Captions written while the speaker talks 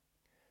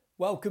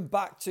Welcome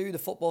back to the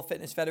Football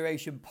Fitness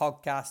Federation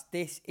podcast.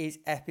 This is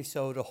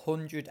episode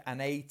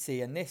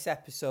 180, and this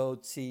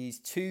episode sees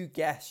two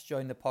guests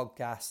join the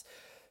podcast.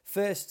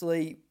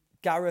 Firstly,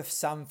 Gareth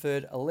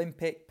Sanford,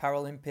 Olympic,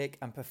 Paralympic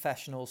and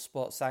professional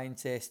sports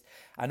scientist,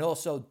 and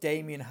also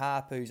Damien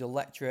Harper, who's a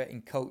lecturer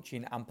in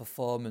coaching and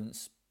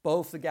performance.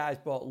 Both the guys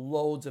brought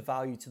loads of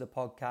value to the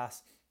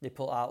podcast. They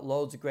put out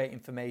loads of great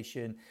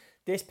information.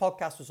 This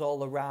podcast was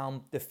all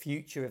around the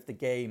future of the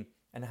game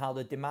and how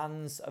the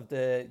demands of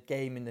the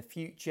game in the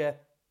future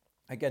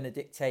are going to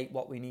dictate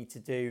what we need to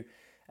do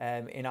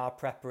in our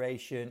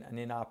preparation and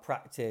in our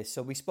practice.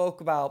 So we spoke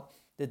about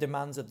the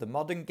demands of the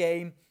modern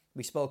game.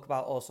 We spoke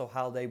about also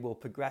how they will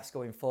progress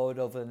going forward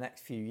over the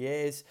next few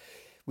years.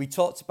 We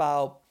talked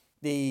about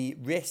the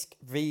risk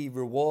v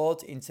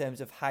reward in terms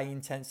of high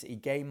intensity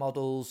game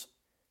models.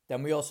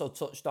 Then we also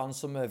touched on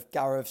some of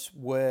Gareth's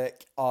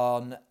work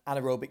on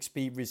anaerobic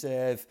speed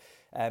reserve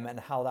and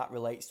how that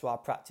relates to our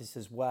practice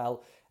as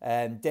well.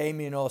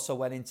 Damien also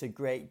went into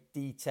great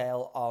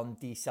detail on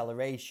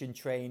deceleration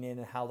training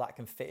and how that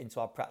can fit into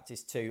our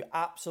practice too.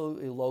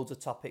 Absolutely loads of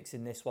topics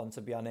in this one,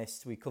 to be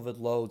honest. We covered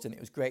loads and it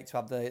was great to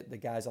have the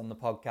guys on the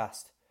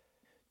podcast.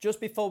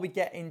 Just before we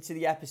get into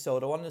the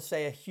episode, I want to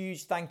say a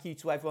huge thank you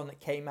to everyone that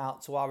came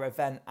out to our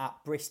event at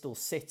Bristol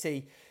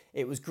City.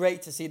 It was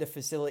great to see the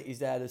facilities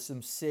there. There's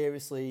some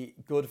seriously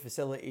good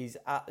facilities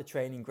at the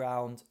training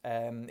ground,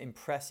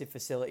 impressive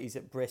facilities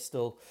at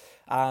Bristol,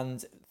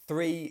 and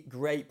three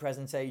great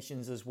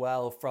presentations as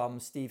well from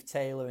Steve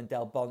Taylor and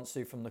Del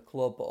Bonsu from the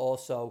club, but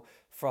also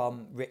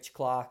from Rich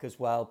Clark as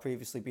well,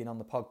 previously been on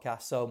the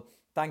podcast. So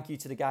thank you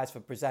to the guys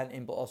for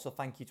presenting, but also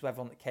thank you to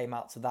everyone that came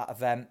out to that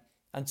event.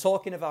 And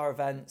talking of our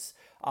events,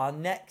 our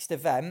next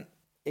event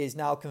is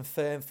now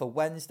confirmed for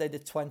Wednesday, the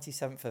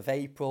 27th of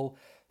April,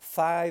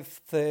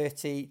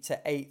 5:30 to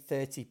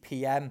 8:30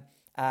 p.m.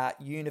 at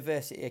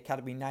University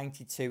Academy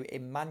 92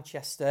 in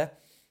Manchester.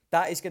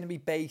 That is going to be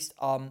based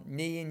on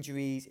knee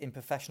injuries in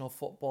professional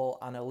football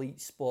and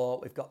elite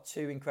sport. We've got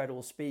two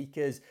incredible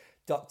speakers,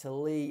 Dr.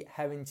 Lee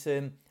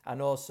Harrington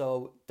and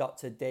also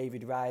Dr.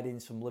 David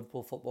Ridings from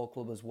Liverpool Football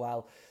Club as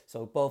well.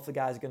 So both the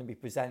guys are going to be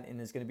presenting.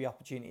 There's going to be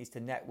opportunities to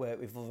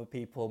network with other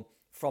people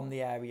from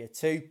the area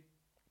too.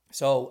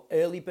 So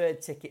early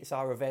bird tickets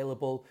are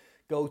available.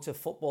 Go to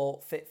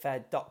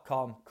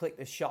footballfitfed.com, click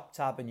the shop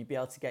tab and you'll be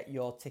able to get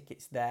your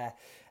tickets there.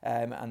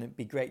 And it'd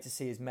be great to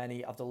see as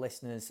many of the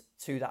listeners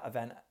to that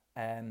event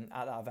at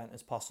that event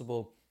as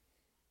possible.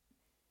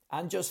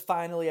 And just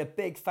finally, a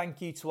big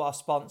thank you to our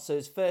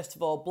sponsors. First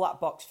of all, Black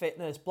Box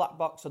Fitness. Black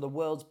Box are the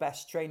world's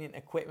best training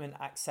equipment,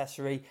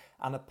 accessory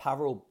and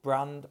apparel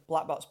brand.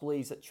 Black Box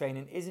believes that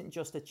training isn't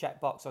just a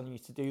checkbox on your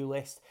to-do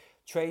list.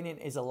 Training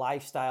is a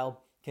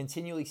lifestyle.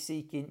 Continually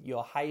seeking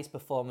your highest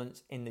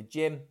performance in the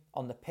gym,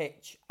 on the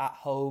pitch, at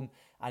home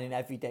and in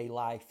everyday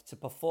life. To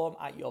perform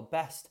at your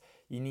best,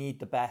 you need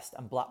the best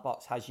and Black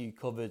Box has you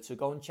covered. So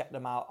go and check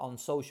them out on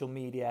social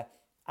media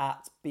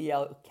at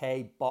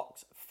BLK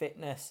Box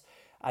Fitness.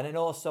 And then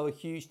also a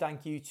huge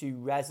thank you to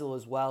Rezzil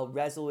as well.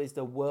 Rezzil is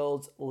the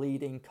world's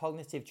leading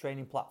cognitive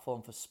training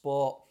platform for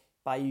sport.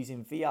 By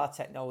using VR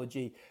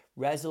technology,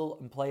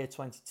 Rezzil and Player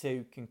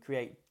 22 can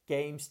create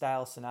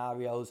game-style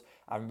scenarios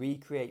and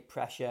recreate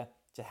pressure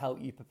to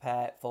help you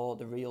prepare for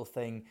the real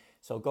thing.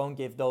 So go and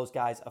give those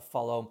guys a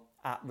follow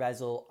at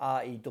Rezzil,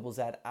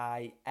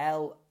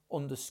 REZZIL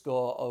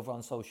 _ over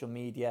on social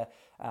media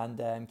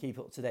and keep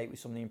up to date with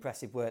some of the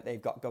impressive work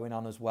they've got going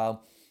on as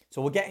well.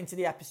 So we'll get into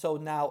the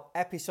episode now,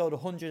 episode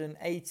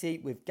 180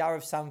 with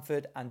Gareth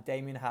Sanford and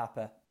Damien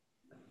Harper.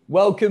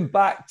 Welcome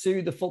back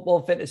to the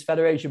Football Fitness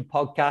Federation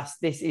podcast.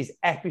 This is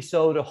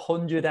episode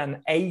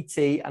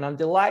 180 and I'm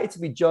delighted to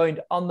be joined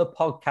on the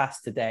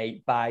podcast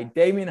today by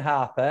Damien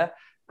Harper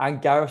and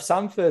Gareth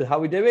Sanford. How are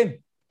we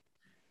doing?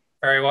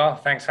 Very well.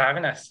 Thanks for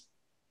having us.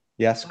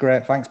 Yes,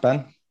 great. Thanks,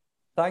 Ben.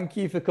 Thank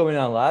you for coming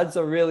on, lads.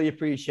 I really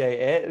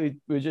appreciate it.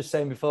 We were just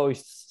saying before we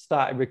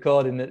started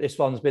recording that this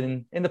one's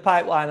been in the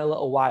pipeline a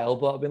little while,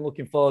 but I've been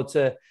looking forward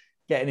to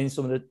getting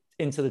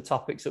into the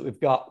topics that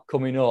we've got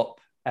coming up.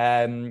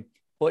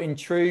 But in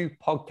true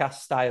podcast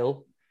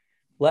style,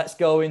 let's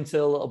go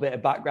into a little bit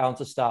of background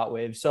to start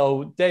with.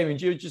 So, Damien,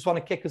 do you just want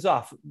to kick us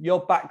off? Your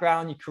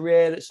background, your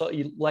career that sort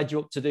of led you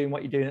up to doing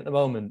what you're doing at the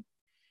moment?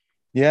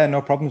 Yeah,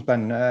 no problems,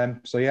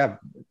 Ben.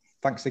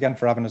 Thanks again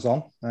for having us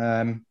on.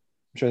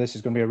 I'm sure this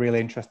is going to be a really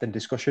interesting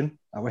discussion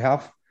that we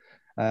have.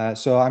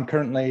 So I'm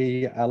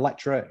currently a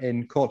lecturer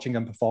in coaching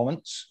and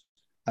performance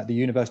at the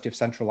University of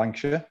Central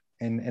Lancashire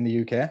in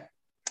the UK.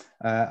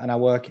 And I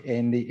work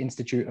in the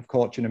Institute of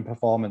Coaching and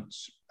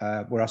Performance,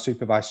 where I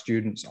supervise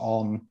students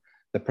on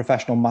the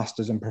professional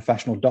masters and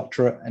professional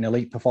doctorate in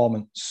elite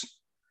performance.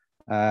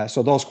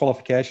 So those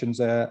qualifications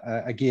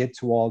are geared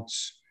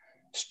towards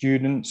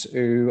students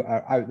who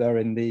are out there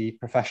in the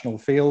professional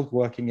field,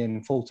 working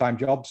in full-time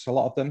jobs, a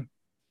lot of them,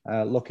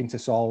 looking to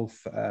solve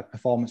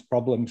performance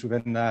problems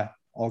within their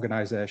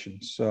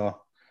organizations.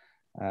 So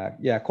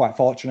quite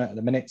fortunate at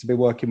the minute to be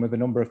working with a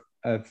number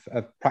of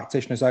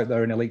practitioners out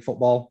there in elite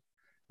football,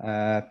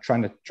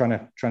 trying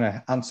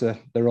to answer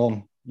their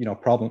own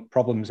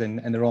problems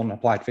in their own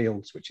applied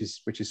fields, which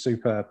is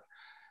superb.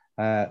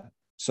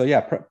 So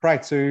yeah, prior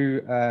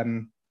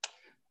to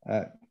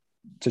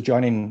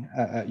joining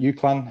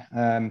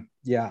UCLan,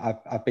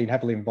 I've been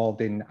heavily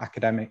involved in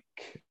academic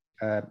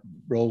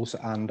roles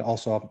and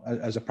also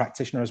as a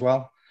practitioner as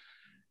well.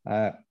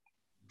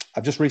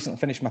 I've just recently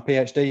finished my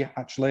PhD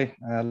actually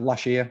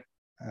last year,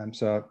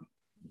 so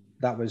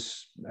that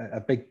was a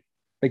big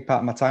part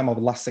of my time over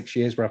the last 6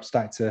 years, where I've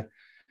started to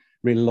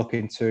really look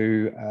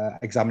into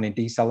examining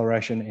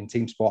deceleration in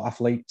team sport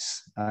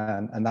athletes,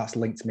 and that's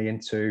linked me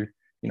into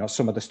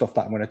some of the stuff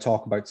that I'm going to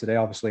talk about today,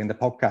 obviously in the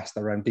podcast,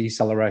 around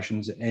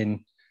decelerations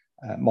in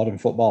modern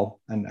football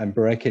and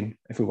breaking,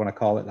 if we want to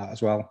call it that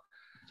as well.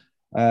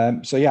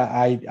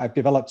 I've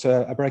developed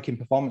a breaking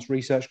performance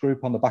research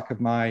group on the back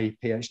of my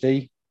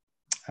PhD,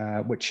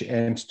 which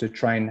aims to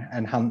try and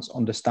enhance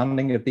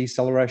understanding of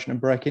deceleration and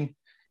breaking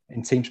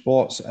in team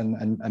sports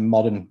and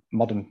modern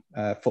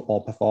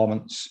football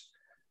performance.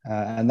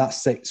 And that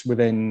sits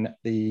within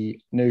the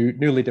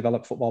newly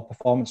developed football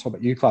performance hub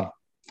at UCLan,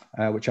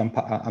 which I'm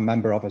a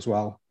member of as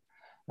well.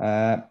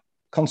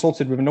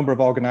 Consulted with a number of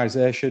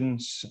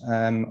organisations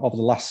over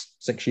the last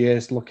 6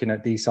 years, looking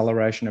at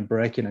deceleration and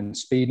braking and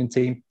speed in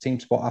team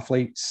sport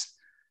athletes.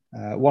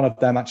 One of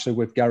them actually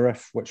with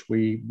Gareth, which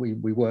we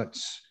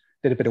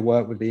did a bit of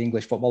work with the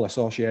English Football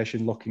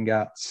Association, looking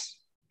at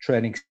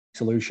training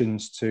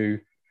solutions to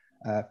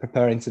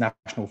prepare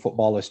international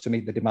footballers to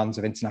meet the demands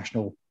of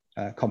international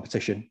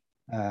competition.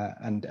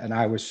 And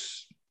I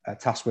was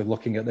tasked with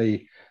looking at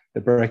the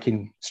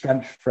braking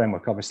strength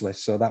framework, obviously.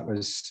 So that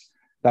was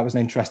an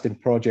interesting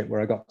project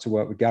where I got to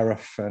work with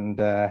Gareth and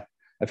a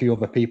few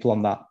other people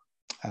on that.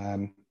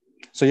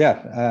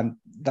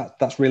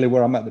 That's really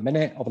where I'm at the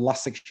minute. Over the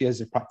last 6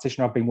 years as a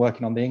practitioner, I've been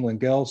working on the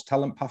England girls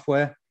talent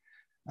pathway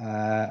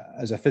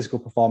as a physical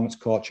performance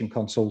coach and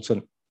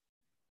consultant.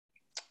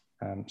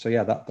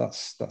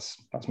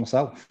 That's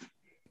myself.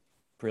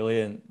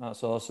 Brilliant.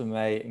 That's awesome,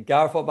 mate. And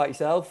Gareth, what about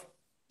yourself?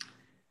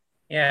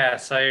 Yeah,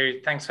 so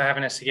thanks for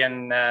having us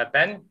again,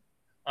 Ben.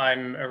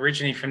 I'm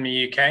originally from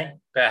the UK,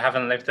 but I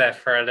haven't lived there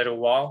for a little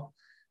while.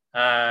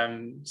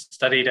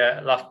 Studied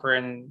at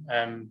Loughborough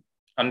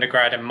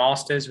undergrad and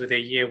masters, with a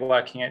year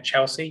working at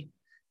Chelsea.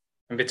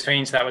 In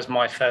between, so that was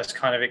my first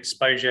kind of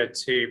exposure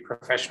to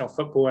professional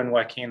football and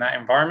working in that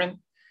environment.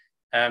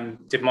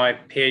 Did my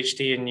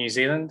PhD in New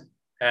Zealand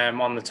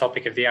on the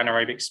topic of the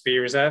anaerobic speed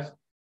reserve.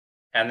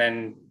 And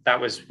then that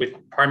was with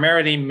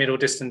primarily middle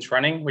distance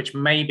running, which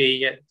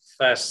maybe at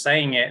first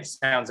saying it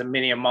sounds a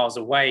million miles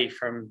away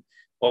from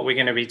what we're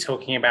going to be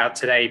talking about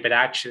today. But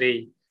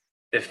actually,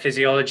 the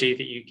physiology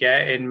that you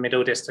get in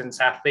middle distance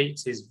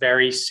athletes is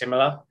very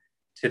similar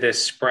to the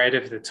spread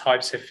of the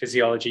types of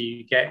physiology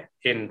you get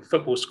in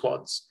football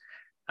squads.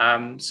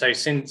 So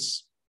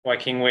since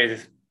working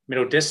with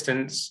middle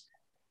distance,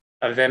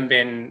 I've then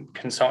been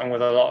consulting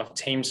with a lot of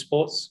team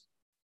sports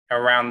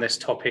around this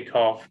topic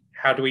of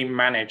how do we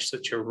manage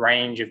such a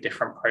range of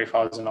different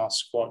profiles in our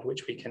squad,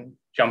 which we can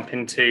jump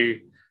into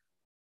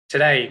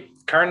today.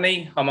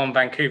 Currently, I'm on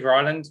Vancouver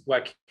Island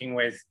working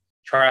with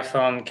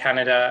Triathlon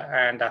Canada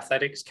and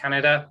Athletics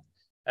Canada,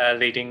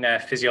 leading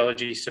their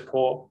physiology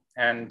support,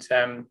 and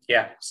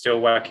still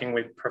working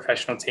with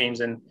professional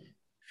teams and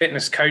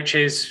fitness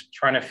coaches,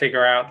 trying to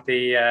figure out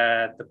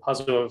the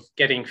puzzle of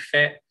getting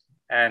fit.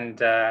 And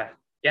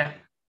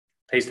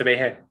pleased to be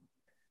here.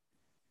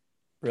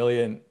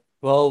 Brilliant.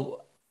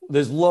 Well,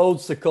 there's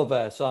loads to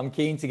cover, so I'm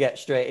keen to get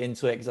straight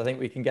into it because I think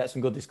we can get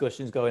some good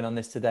discussions going on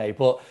this today.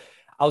 But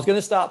I was going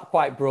to start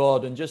quite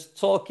broad and just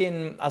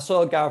talking. I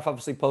saw Gareth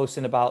obviously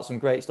posting about some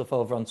great stuff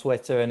over on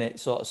Twitter, and it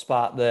sort of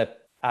sparked the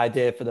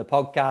idea for the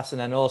podcast. And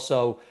then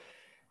also,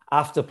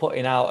 after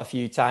putting out a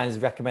few times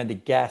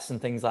recommended guests and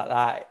things like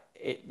that,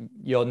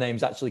 your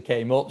names actually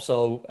came up.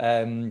 So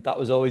that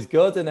was always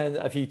good. And then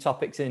a few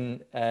topics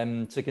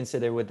to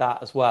consider with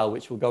that as well,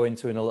 which we'll go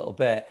into in a little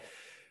bit.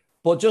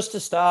 But just to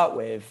start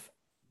with,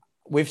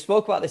 we've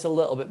spoke about this a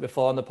little bit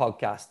before on the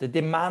podcast, the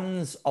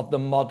demands of the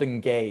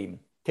modern game.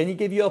 Can you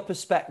give your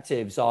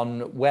perspectives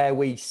on where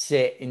we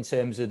sit in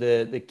terms of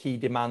the key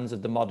demands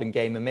of the modern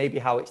game and maybe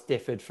how it's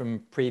differed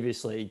from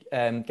previously?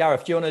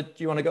 Gareth, do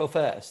you want to go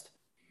first?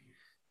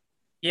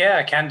 Yeah,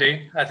 I can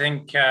do. I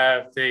think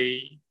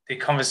the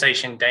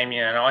conversation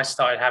Damien and I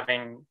started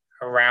having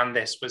around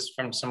this was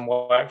from some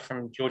work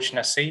from George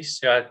Narcisse,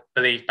 who I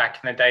believe back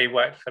in the day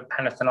worked for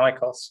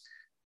Panathinaikos.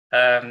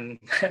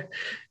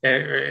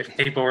 If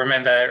people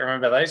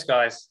remember those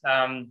guys.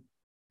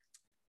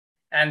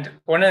 And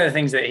one of the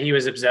things that he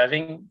was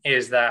observing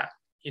is that,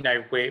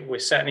 we're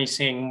certainly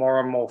seeing more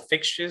and more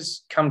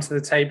fixtures come to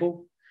the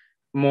table,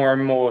 more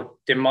and more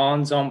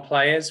demands on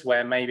players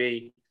where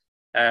maybe,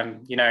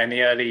 in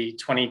the early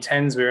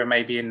 2010s, we were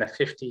maybe in the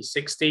 50,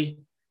 60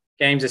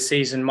 games a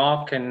season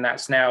mark, and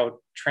that's now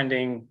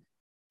trending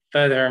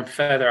further and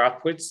further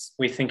upwards.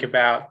 We think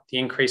about the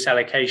increased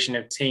allocation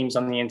of teams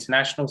on the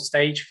international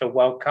stage for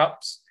World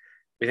Cups.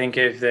 We think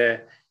of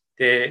the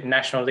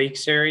National League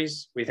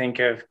Series. We think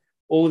of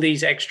all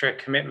these extra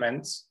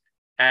commitments,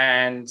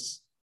 and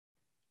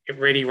it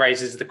really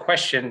raises the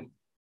question,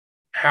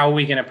 how are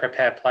we going to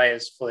prepare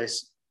players for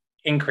this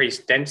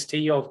increased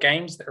density of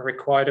games that are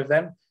required of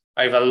them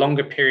over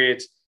longer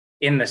periods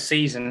in the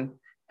season?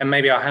 And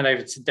maybe I'll hand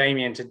over to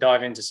Damien to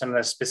dive into some of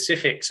the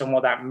specifics on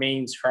what that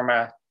means from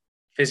a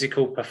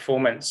physical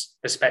performance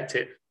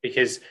perspective,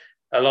 because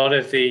a lot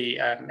of the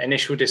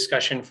initial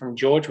discussion from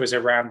George was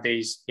around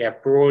these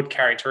broad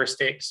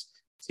characteristics,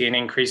 seeing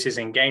increases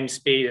in game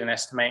speed and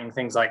estimating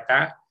things like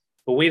that.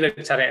 But we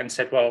looked at it and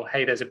said, well,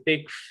 hey, there's a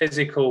big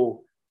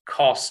physical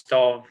cost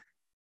of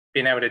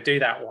being able to do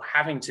that or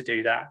having to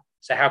do that.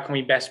 So how can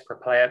we best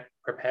prepare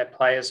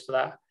players for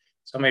that?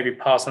 So maybe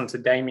pass on to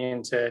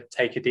Damien to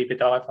take a deeper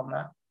dive on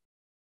that.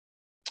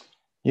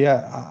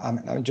 Yeah,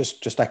 I'm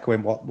just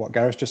echoing what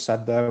Gareth just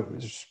said there. It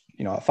was,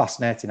 a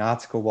fascinating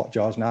article what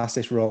George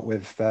Narcisse wrote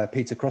with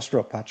Peter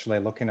Krustrup, actually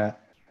looking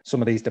at some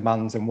of these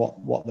demands and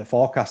what they're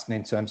forecasting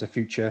in terms of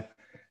future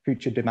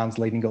demands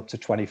leading up to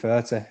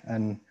 2030.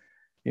 And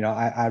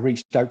I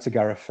reached out to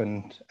Gareth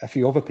and a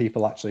few other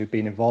people actually who've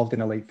been involved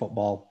in elite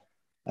football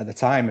at the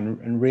time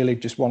and really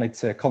just wanted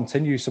to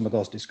continue some of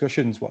those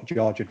discussions what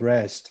George had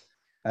raised.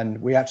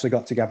 And we actually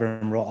got together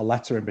and wrote a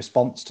letter in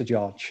response to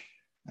George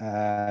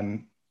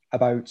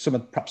about some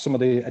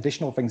of the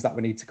additional things that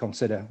we need to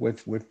consider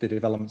with the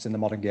developments in the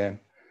modern game.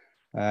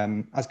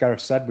 As Gareth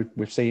said,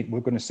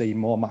 we're going to see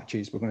more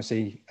matches. We're going to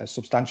see a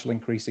substantial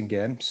increase in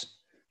games.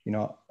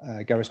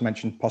 Gareth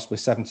mentioned possibly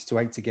 70 to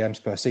 80 games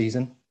per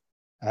season.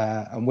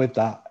 And with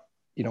that,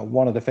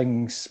 one of the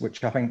things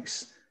which I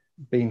think's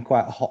been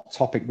quite a hot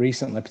topic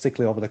recently,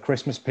 particularly over the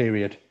Christmas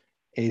period,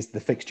 is the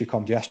fixture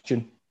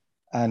congestion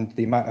and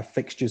the amount of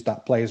fixtures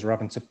that players are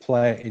having to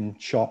play in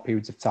short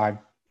periods of time.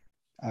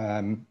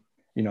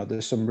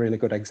 There's some really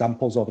good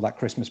examples over that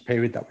Christmas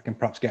period that we can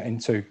perhaps get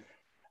into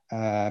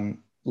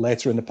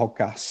later in the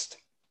podcast,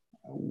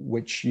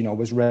 which,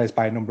 was raised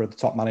by a number of the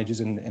top managers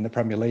in the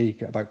Premier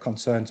League about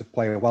concerns of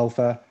player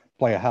welfare,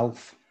 player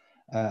health,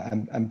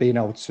 and being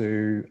able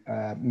to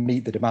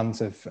meet the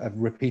demands of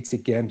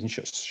repeated games and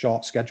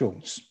short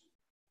schedules.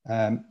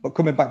 But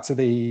coming back to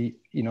the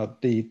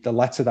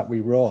letter that we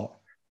wrote,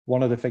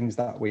 one of the things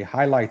that we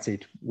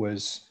highlighted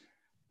was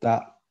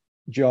that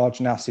George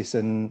Narcisse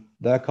and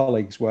their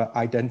colleagues were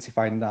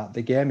identifying that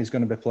the game is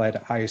going to be played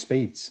at higher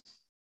speeds.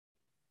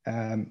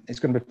 It's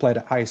going to be played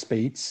at higher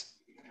speeds,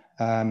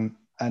 and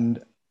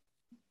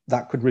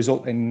that could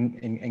result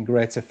in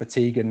greater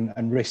fatigue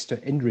and risk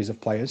to injuries of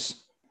players.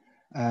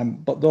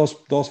 But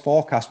those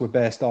forecasts were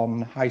based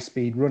on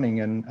high-speed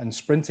running and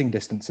sprinting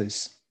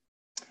distances.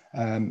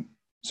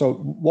 So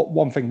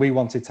one thing we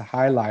wanted to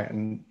highlight,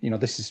 and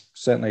this is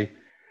certainly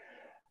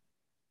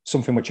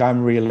something which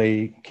I'm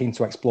really keen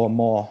to explore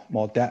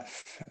more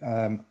depth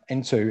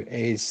into,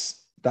 is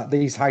that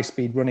these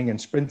high-speed running and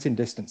sprinting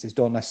distances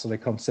don't necessarily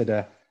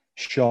consider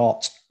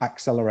short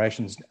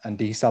accelerations and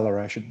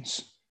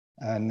decelerations.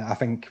 And I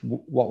think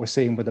what we're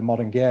seeing with the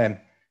modern game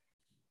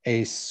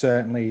is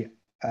certainly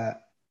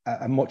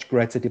a much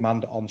greater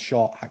demand on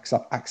short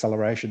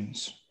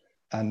accelerations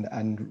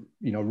and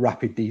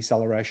rapid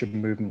deceleration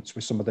movements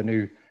with some of the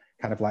new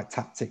kind of like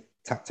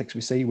tactics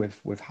we see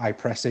with high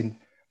pressing,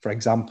 for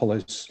example,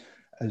 as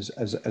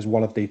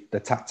one of the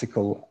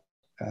tactical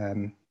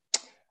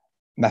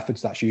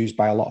methods that's used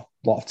by a lot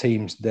of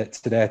teams that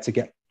today to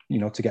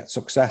get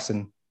success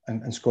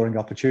and scoring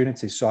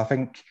opportunities. So I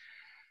think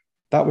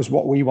that was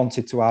what we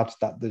wanted to add,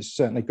 that there's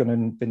certainly going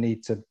to be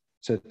need to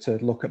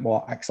look at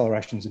more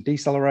accelerations and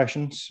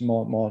decelerations,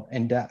 more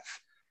in depth.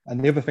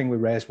 And the other thing we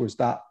raised was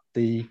that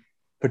the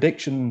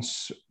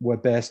predictions were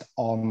based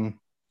on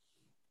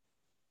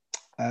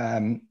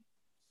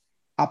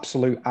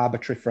absolute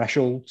arbitrary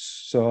thresholds.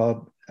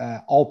 So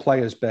all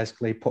players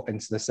basically put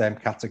into the same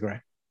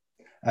category,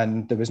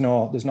 and there's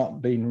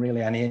not been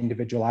really any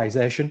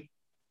individualization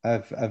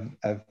of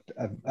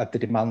the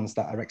demands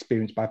that are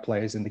experienced by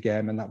players in the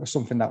game. And that was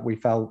something that we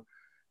felt,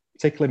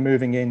 particularly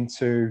moving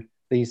into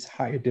these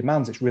higher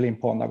demands, it's really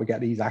important that we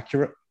get these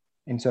accurate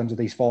in terms of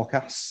these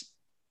forecasts.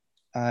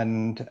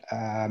 And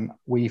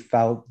we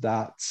felt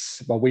that,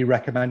 we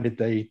recommended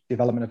the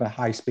development of a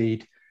high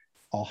speed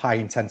or high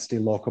intensity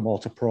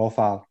locomotor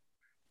profile,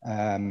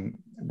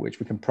 which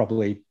we can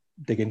probably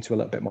dig into a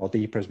little bit more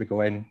deeper as we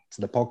go into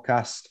the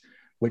podcast,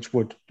 which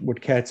would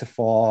cater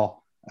for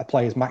a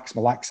player's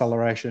maximal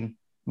acceleration,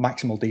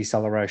 maximal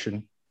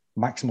deceleration,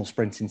 maximal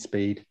sprinting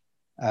speed,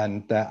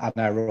 and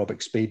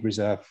anaerobic speed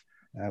reserve,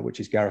 which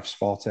is Gareth's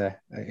forte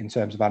in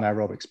terms of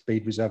anaerobic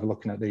speed reserve,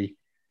 looking at the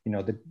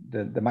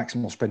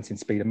maximal sprinting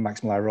speed and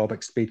maximal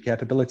aerobic speed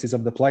capabilities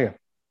of the player,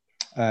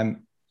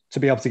 to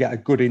be able to get a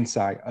good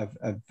insight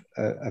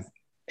of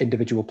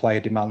individual player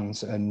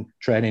demands and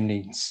training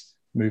needs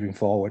moving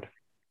forward.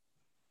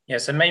 Yeah,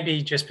 so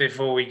maybe just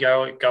before we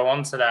go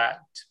on to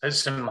that, to put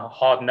some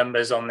hard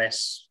numbers on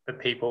this for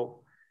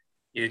people,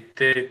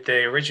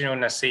 the original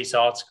Narcisse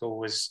article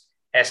was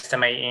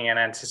estimating an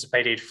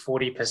anticipated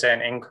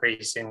 40%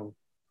 increase in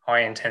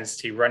high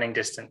intensity running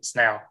distance.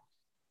 Now,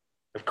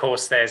 of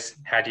course, there's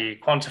how do you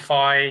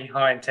quantify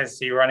high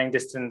intensity running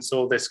distance,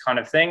 all this kind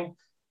of thing.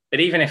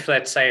 But even if,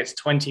 let's say, it's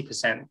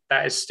 20%,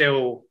 that is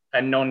still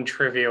a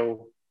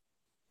non-trivial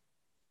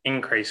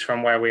increase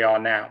from where we are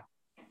now.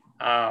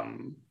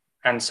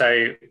 And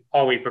so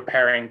are we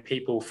preparing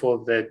people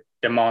for the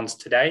demands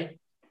today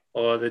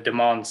or the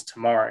demands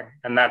tomorrow?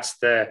 And that's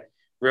the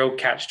real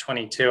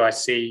catch-22 I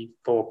see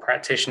for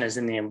practitioners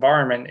in the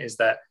environment, is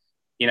that,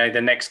 you know,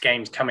 the next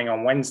game's coming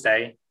on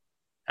Wednesday.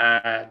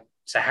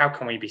 So how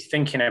can we be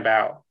thinking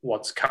about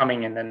what's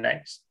coming in the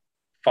next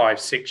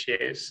 5-6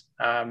 years?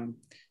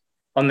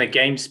 On the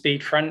game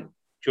speed front,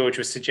 George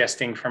was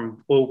suggesting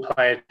from ball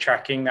player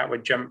tracking that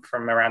would jump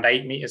from around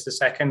 8 meters a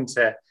second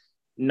to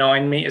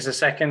 9 meters a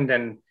second.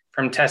 And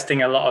from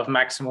testing a lot of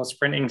maximal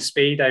sprinting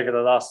speed over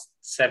the last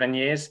 7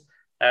 years,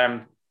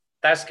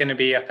 that's going to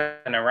be up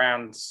and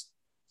around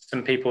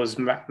some people's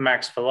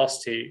max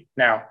velocity.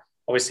 Now,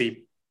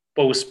 obviously,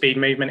 ball speed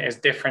movement is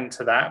different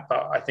to that,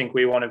 but I think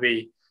we want to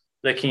be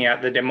looking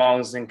at the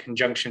demands in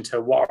conjunction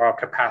to what are our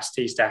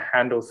capacities to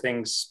handle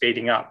things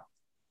speeding up.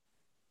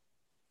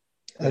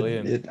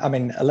 I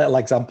mean, a little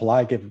example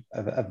I give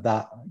of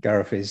that,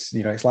 Gareth, is,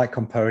 you know, it's like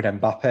comparing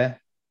Mbappe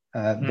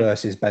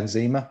versus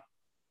Benzema,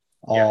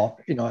 or,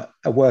 you know,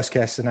 a worst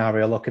case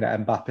scenario looking at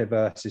Mbappe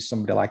versus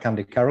somebody like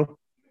Andy Carroll.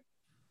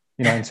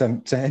 You know, in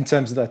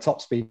terms of their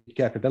top speed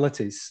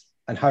capabilities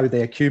and how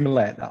they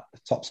accumulate that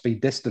top speed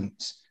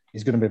distance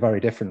is going to be very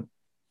different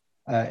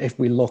if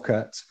we look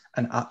at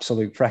an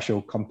absolute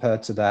threshold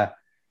compared to their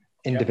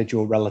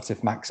individual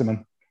relative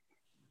maximum.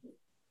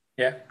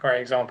 Yeah,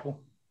 great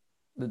example.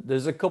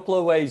 There's a couple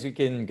of ways we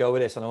can go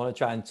with this, and I want to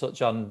try and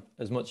touch on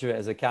as much of it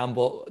as I can.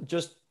 But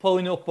just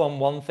pulling up on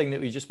one thing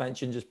that we just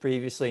mentioned just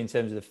previously in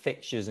terms of the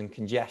fixtures and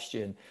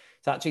congestion,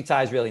 it actually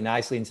ties really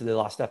nicely into the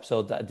last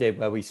episode that I did,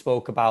 where we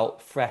spoke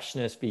about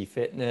freshness v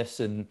fitness.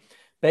 And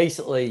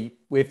basically,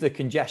 with the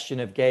congestion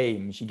of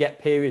games, you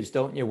get periods,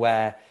 don't you,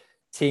 where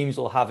teams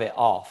will have it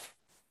off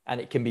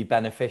and it can be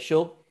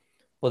beneficial.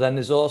 But then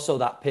there's also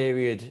that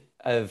period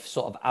of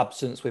sort of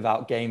absence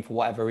without game for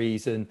whatever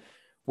reason,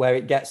 where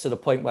it gets to the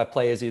point where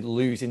players are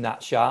losing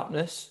that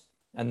sharpness,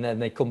 and then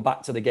they come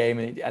back to the game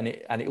and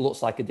it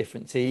looks like a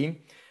different team.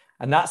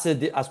 And I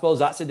suppose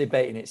that's a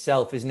debate in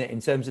itself, isn't it? In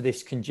terms of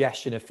this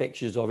congestion of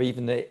fixtures, or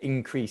even the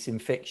increase in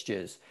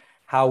fixtures,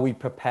 how we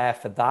prepare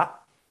for that,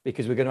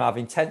 because we're going to have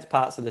intense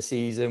parts of the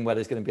season where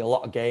there's going to be a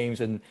lot of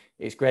games, and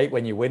it's great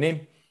when you're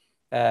winning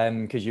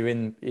because you're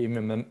in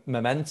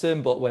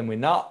momentum. But when we're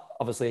not,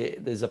 obviously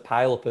there's a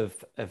pile up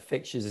of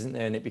fixtures, isn't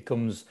there? And it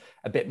becomes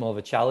a bit more of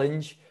a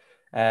challenge.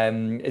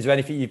 Is there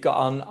anything you've got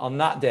on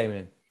that,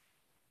 Damien?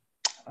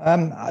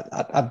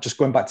 I'm just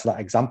going back to that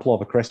example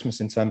over Christmas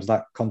in terms of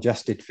that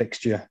congested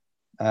fixture.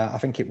 I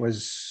think it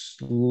was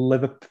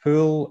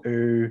Liverpool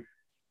who,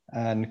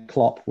 and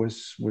Klopp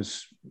was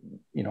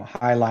you know,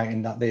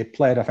 highlighting that they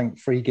played, I think,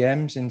 3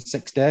 games in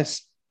 6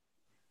 days,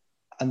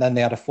 and then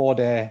they had a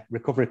 4-day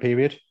recovery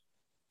period,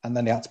 and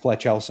then they had to play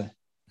Chelsea.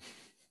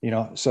 You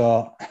know,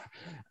 so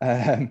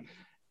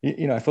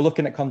you know, if we're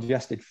looking at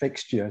congested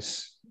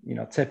fixtures, you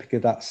know, typically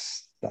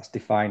that's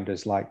defined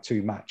as like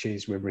 2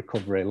 matches with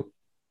recovery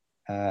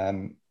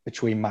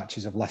between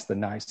matches of less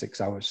than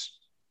 96 hours.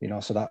 You know,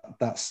 so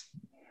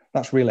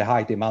that's really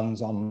high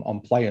demands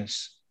on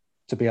players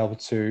to be able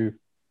to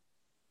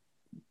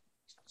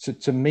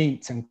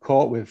meet and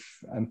cope with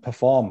and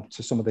perform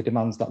to some of the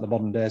demands that the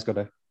modern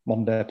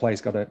day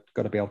players got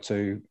to be able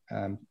to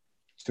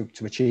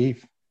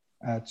achieve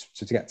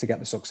to get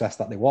the success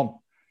that they want.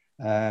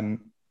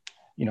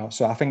 You know,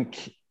 so I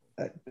think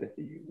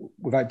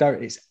without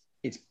doubt it's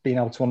being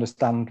able to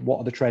understand what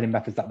are the training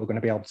methods that we're going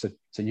to be able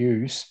to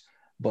use,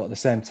 but at the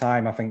same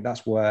time I think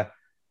that's where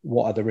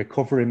what are the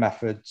recovery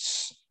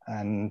methods,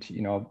 and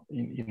you know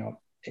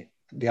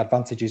the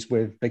advantages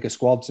with bigger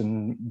squads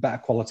and better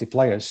quality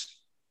players,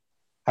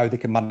 how they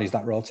can manage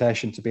that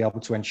rotation to be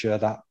able to ensure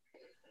that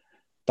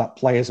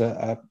players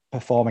are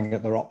performing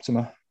at their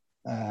optima,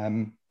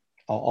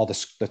 or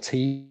the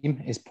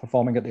team is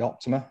performing at the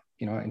optima,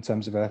 you know, in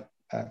terms of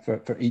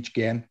for each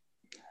game,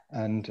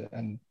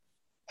 and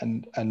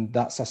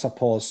that's, I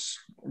suppose,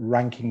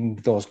 ranking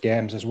those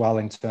games as well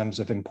in terms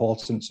of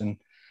importance and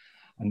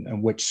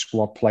which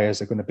squad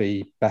players are going to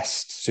be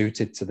best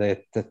suited to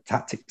the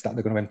tactics that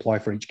they're going to employ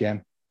for each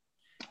game.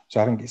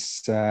 So I think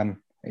it's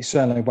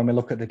certainly, when we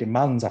look at the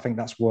demands, I think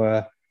that's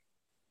where,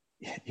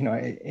 you know,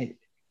 it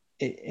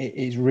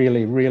is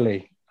really,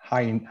 really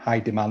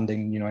high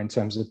demanding, you know, in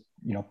terms of,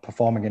 you know,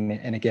 performing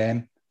in a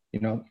game. You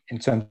know, in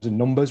terms of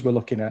numbers, we're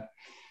looking at,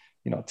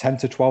 you know, 10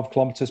 to 12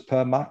 kilometers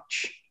per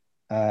match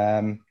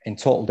in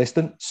total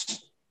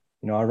distance,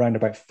 you know, around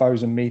about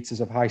 1,000 meters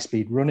of high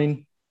speed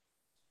running.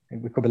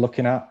 We could be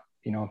looking at,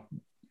 you know,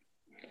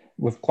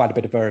 with quite a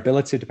bit of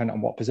variability depending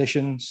on what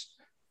positions,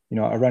 you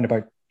know, around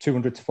about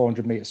 200 to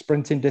 400 meter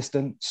sprinting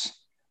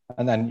distance.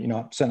 And then, you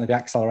know, certainly the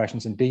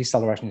accelerations and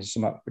decelerations is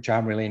something which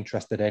I'm really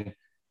interested in.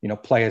 You know,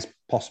 players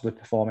possibly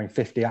performing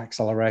 50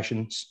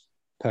 accelerations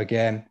per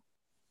game.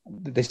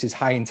 This is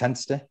high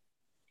intensity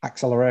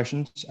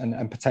accelerations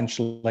and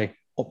potentially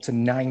up to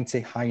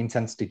 90 high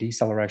intensity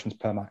decelerations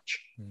per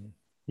match.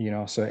 You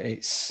know, so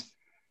it's,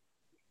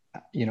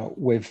 you know,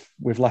 with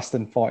less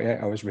than 48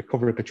 hours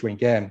recovery between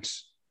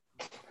games,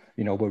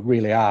 you know, we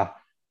really are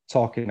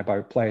talking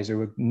about players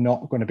who are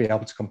not going to be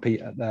able to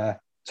compete at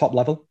their top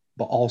level,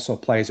 but also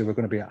players who are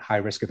going to be at high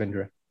risk of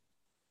injury.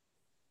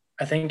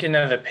 I think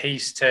another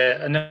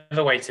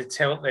way to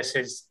tilt this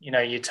is,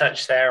 you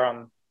touch there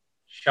on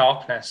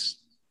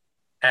sharpness.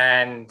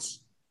 And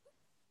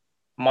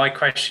my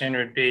question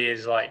would be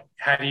is like,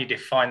 how do you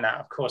define that?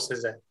 Of course,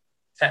 there's a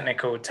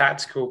technical,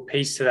 tactical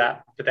piece to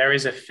that, but there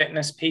is a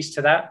fitness piece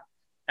to that.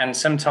 And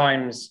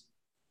sometimes,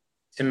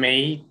 to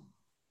me,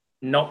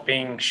 not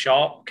being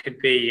sharp could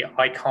be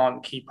I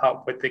can't keep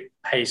up with the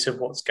pace of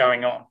what's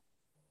going on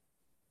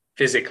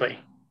physically,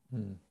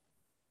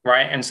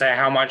 right? And so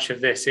how much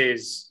of this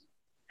is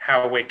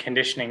how we're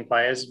conditioning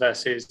players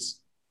versus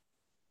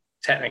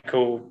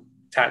technical,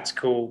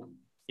 tactical,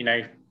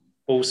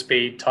 full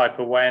speed type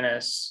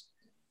awareness?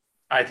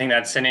 I think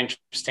that's an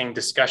interesting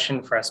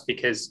discussion for us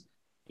because,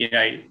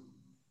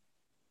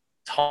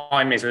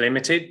 time is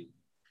limited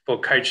for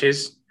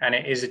coaches and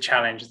it is a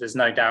challenge. There's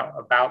no doubt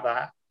about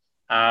that.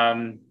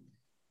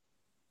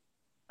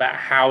 But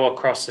how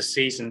across the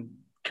season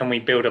can we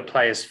build a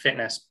player's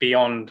fitness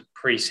beyond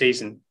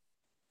pre-season?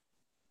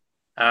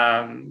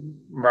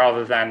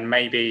 Rather than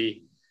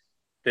maybe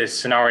the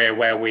scenario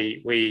where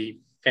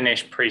we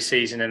finish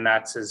pre-season and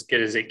that's as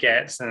good as it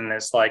gets and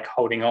it's like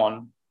holding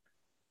on.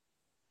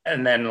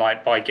 And then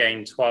like by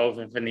game 12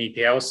 of an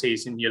EPL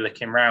season, you're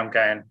looking around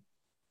going,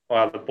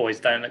 well, the boys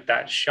don't look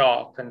that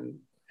sharp. And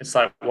it's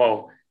like,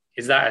 well,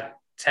 is that a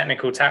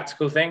technical,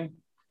 tactical thing?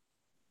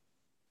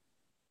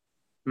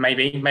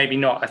 Maybe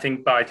not. I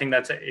think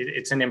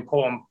it's an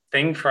important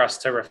thing for us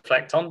to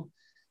reflect on.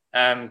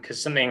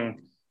 Because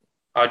something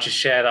I'll just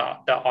share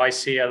that I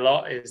see a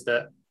lot is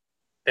that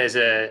there's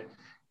a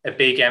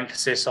big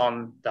emphasis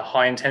on the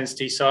high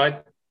intensity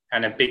side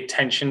and a big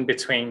tension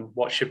between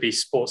what should be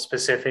sports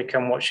specific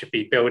and what should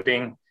be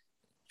building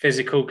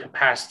physical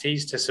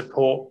capacities to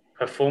support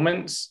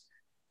performance.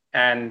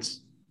 And,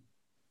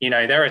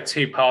 there are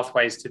two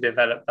pathways to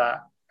develop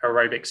that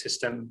aerobic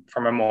system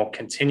from a more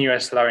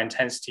continuous low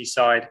intensity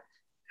side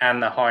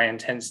and the high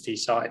intensity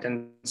side.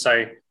 And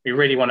so we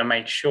really want to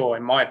make sure,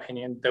 in my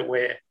opinion, that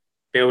we're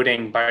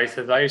building both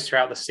of those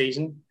throughout the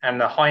season. And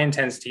the high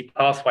intensity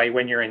pathway,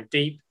 when you're in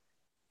deep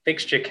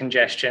fixture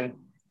congestion,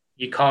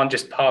 you can't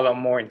just pile on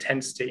more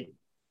intensity,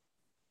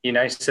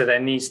 so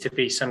there needs to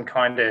be some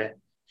kind of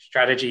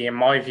strategy, in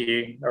my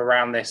view,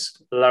 around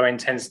this low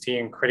intensity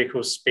and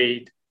critical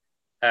speed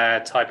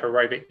type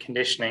aerobic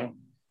conditioning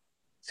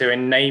to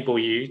enable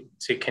you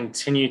to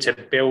continue to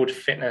build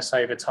fitness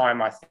over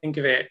time. I think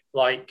of it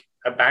like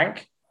a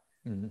bank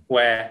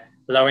where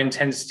low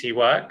intensity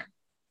work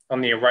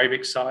on the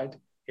aerobic side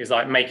is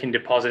like making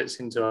deposits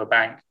into a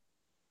bank.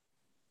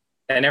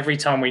 And every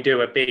time we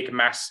do a big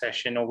mass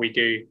session or we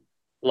do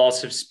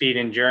lots of speed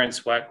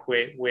endurance work,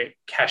 we're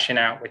cashing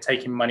out, we're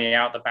taking money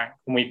out the bank.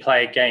 When we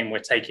play a game, we're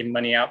taking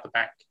money out the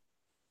bank.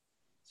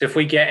 So if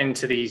we get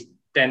into these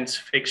dense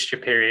fixture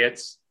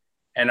periods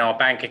and our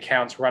bank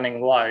account's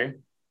running low,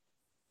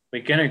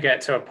 we're going to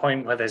get to a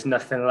point where there's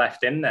nothing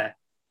left in there.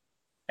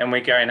 And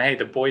we're going, hey,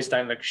 the boys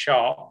don't look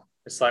sharp.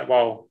 It's like,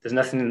 well, there's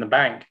nothing in the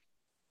bank.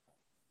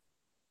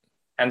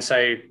 And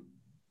so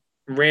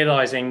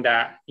realizing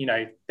that,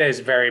 there's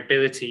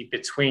variability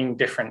between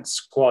different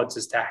squads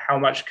as to how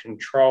much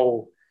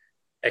control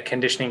a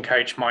conditioning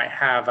coach might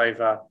have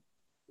over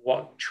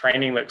what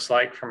training looks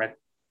like from a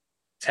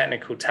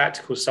technical,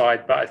 tactical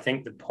side. But I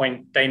think the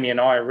point Damien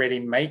and I are really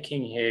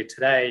making here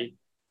today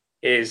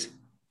is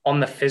on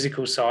the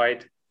physical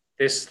side,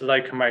 this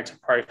locomotor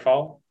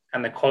profile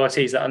and the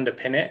qualities that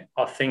underpin it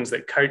are things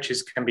that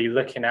coaches can be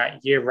looking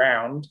at year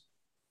round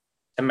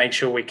to make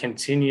sure we're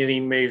continually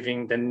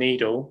moving the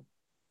needle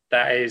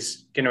that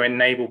is going to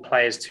enable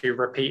players to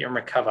repeat and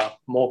recover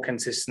more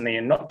consistently.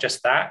 And not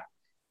just that,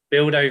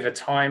 build over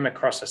time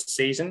across a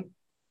season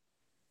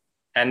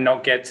and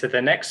not get to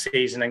the next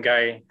season and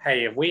go,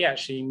 hey, have we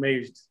actually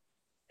moved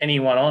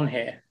anyone on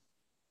here?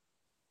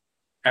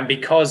 And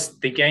because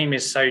the game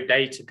is so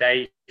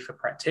day-to-day for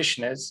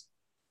practitioners,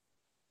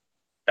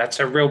 that's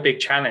a real big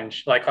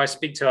challenge. Like I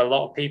speak to a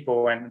lot of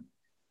people and,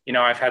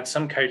 I've had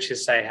some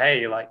coaches say,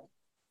 hey, like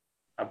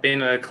I've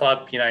been at a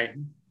club,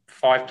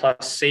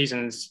 5+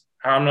 seasons,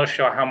 and I'm not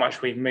sure how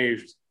much we've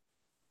moved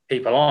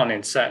people on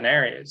in certain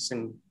areas.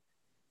 And,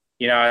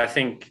 I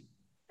think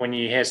when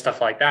you hear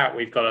stuff like that,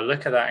 we've got to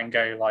look at that and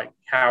go like,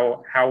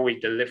 how are we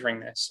delivering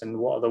this? And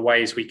what are the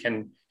ways we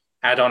can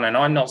add on? And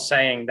I'm not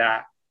saying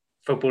that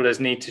footballers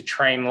need to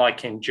train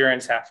like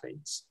endurance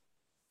athletes,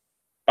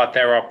 but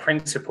there are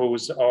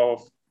principles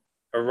of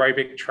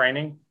aerobic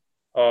training,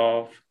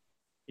 of,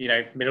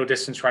 middle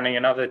distance running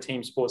and other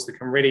team sports that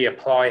can really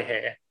apply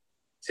here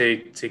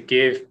to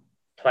give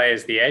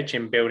players the edge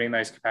in building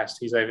those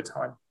capacities over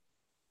time.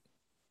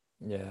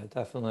 Yeah,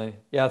 definitely.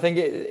 Yeah, I think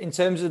in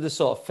terms of the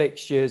sort of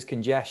fixtures,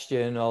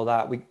 congestion, all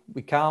that,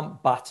 we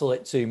can't battle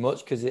it too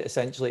much because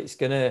essentially it's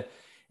gonna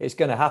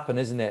happen,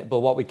 isn't it? But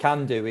what we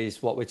can do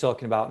is what we're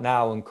talking about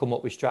now and come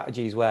up with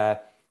strategies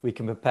where we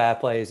can prepare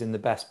players in the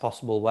best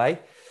possible way.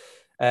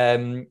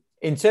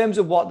 In terms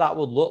of what that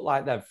would look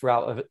like then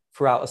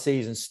throughout a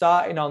season,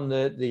 starting on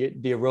the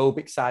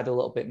aerobic side a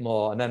little bit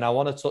more, and then I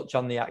want to touch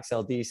on the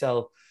accel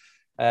decel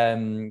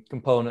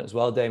component as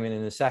well, Damien,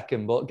 in a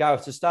second. But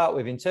Gareth, to start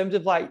with, in terms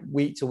of like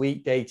week to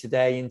week, day to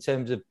day, in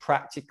terms of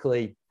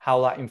practically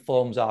how that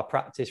informs our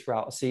practice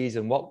throughout a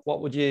season,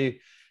 what would you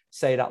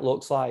say that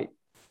looks like?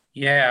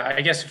 Yeah,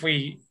 I guess if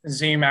we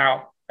zoom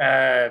out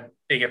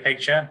bigger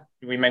picture,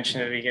 we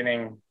mentioned at the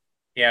beginning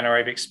the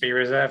anaerobic speed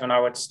reserve, and I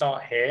would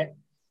start here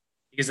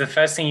because the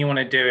first thing you want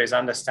to do is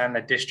understand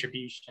the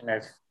distribution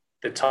of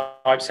the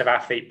types of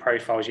athlete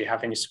profiles you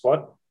have in your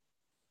squad,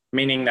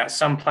 meaning that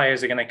some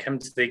players are going to come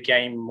to the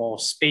game more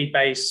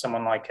speed-based,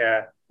 someone like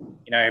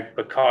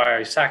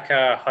Bukayo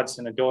Saka,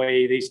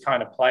 Hudson-Odoi, these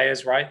kind of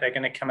players, right? They're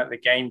going to come at the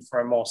game for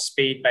a more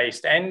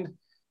speed-based end.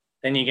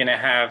 Then you're going to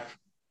have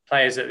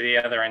players at the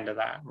other end of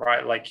that,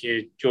 right? Like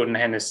your Jordan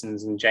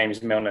Hendersons and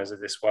James Milners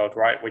of this world,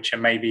 right? Which are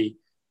maybe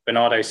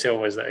Bernardo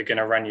Silvas that are going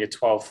to run you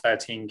 12,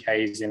 13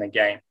 Ks in a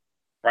game,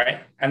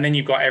 right? And then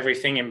you've got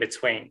everything in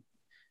between.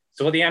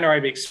 So what the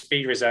anaerobic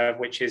speed reserve,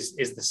 which is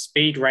the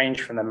speed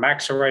range from the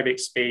max aerobic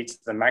speed to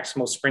the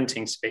maximal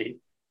sprinting speed,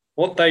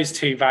 what those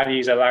two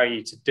values allow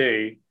you to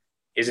do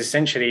is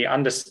essentially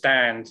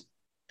understand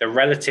the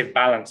relative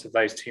balance of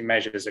those two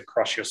measures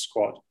across your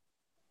squad.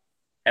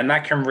 And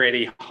that can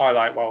really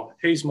highlight, well,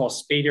 who's more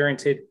speed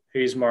oriented,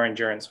 who's more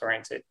endurance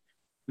oriented.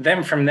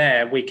 Then from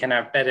there, we can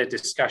have better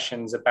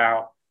discussions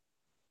about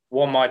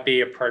what might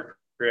be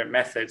appropriate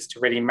methods to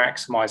really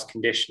maximize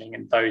conditioning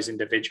in those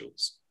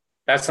individuals.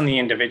 That's on the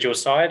individual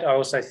side. I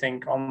also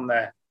think on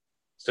the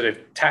sort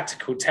of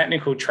tactical,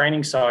 technical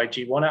training side,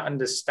 you want to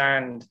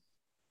understand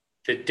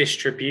the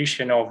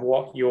distribution of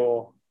what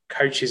your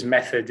coach's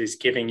method is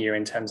giving you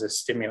in terms of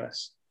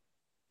stimulus.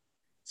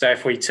 So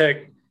if we took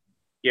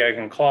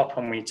Jurgen Klopp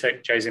and we took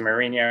Jose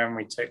Mourinho and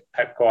we took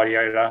Pep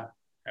Guardiola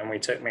and we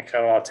took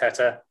Mikel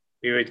Arteta,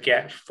 we would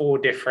get 4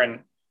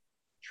 different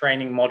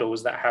training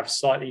models that have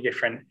slightly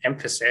different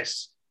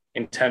emphasis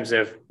in terms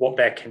of what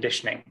they're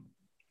conditioning,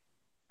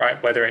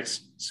 right? Whether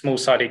it's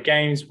small-sided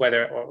games,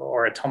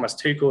 or a Thomas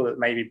Tuchel that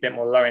may be a bit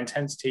more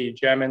low-intensity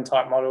German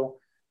type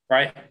model,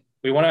 right?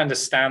 We want to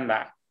understand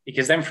that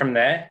because then from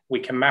there, we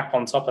can map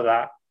on top of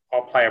that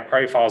our player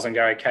profiles and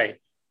go, okay,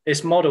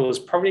 this model is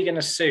probably going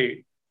to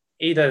suit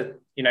either,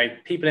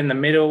 people in the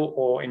middle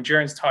or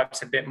endurance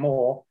types a bit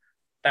more.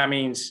 That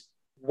means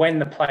when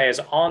the players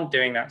aren't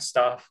doing that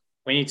stuff,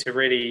 we need to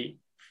really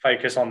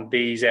focus on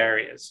these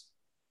areas.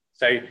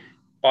 So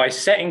by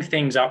setting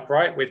things up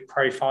right with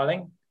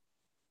profiling,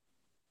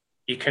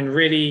 you can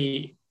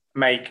really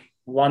make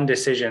one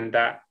decision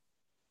that,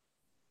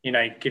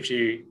 gives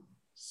you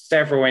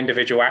several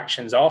individual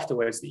actions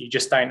afterwards that you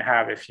just don't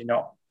have if you're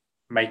not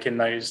making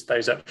those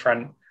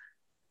upfront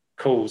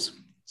calls.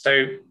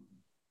 So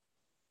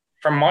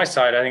from my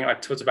side, I think I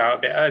talked about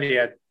a bit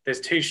earlier, there's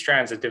 2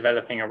 strands of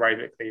developing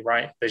aerobically,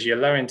 right? There's your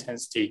low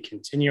intensity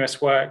continuous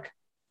work,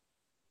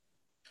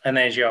 and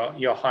there's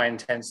your high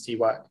intensity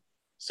work.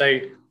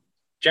 So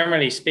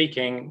generally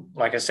speaking,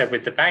 like I said,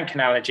 with the bank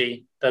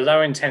analogy, the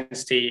low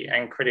intensity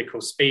and critical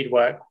speed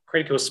work,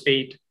 critical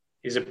speed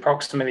is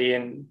approximately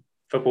in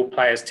football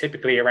players,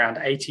 typically around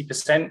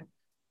 80%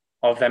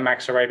 of their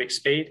max aerobic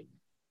speed.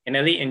 In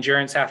elite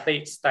endurance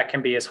athletes, that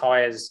can be as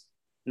high as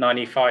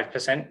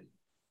 95%.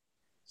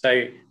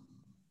 So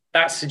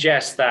that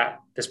suggests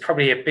that there's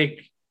probably a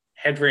big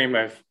headroom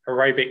of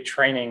aerobic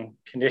training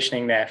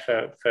conditioning there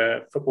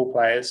for football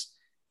players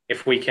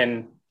if we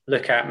can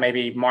look at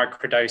maybe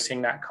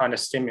microdosing that kind of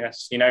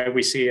stimulus.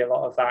 We see a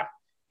lot of that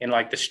in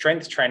like the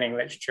strength training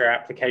literature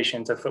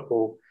application to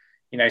football.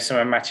 Some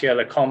of Mathieu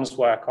Lecombe's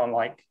work on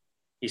like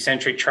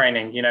eccentric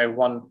training,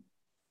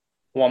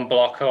 one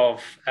block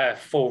of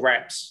 4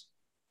 reps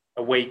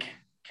a week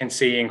can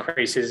see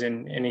increases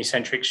in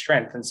eccentric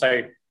strength. And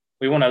so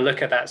we want to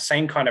look at that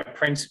same kind of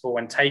principle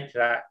and take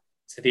that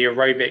to the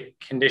aerobic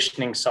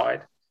conditioning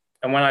side.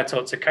 And when I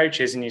talk to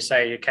coaches and you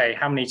say, okay,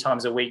 how many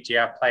times a week do you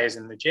have players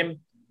in the gym?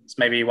 It's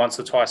maybe once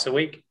or twice a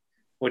week.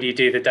 What do you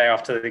do the day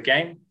after the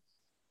game?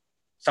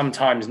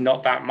 Sometimes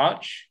not that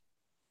much.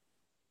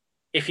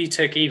 If you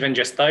took even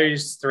just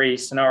those 3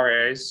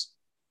 scenarios,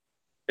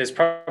 there's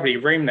probably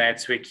room there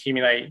to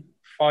accumulate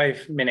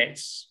 5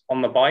 minutes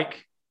on the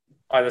bike,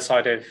 either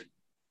side of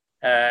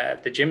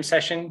the gym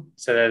session.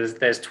 So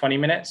there's 20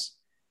 minutes.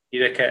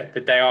 You look at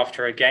the day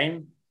after a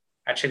game,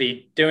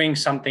 actually doing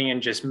something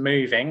and just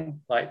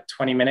moving like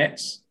 20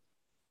 minutes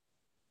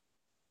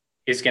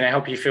is going to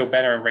help you feel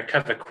better and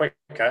recover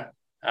quicker.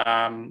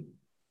 And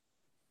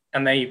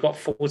then you've got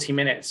 40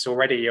 minutes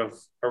already of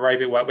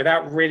aerobic work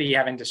without really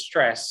having to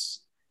stress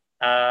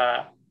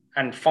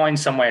and find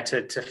somewhere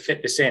to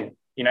fit this in.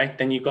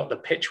 Then you've got the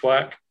pitch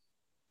work,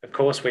 of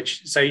course,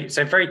 which so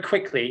very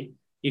quickly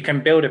you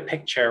can build a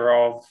picture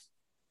of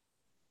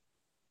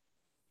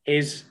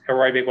is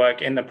aerobic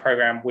work in the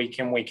program week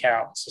in, week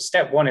out. So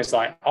step 1 is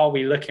like, are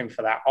we looking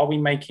for that? Are we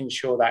making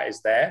sure that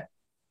is there?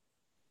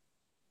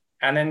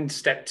 And then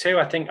step 2,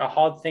 I think a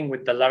hard thing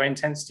with the low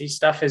intensity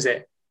stuff is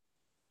it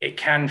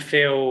can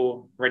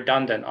feel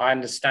redundant. I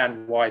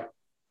understand why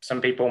some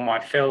people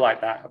might feel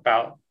like that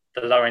about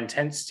the low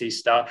intensity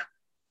stuff,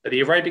 but the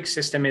aerobic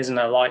system isn't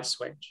a light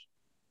switch,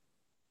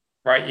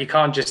 right? You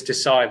can't just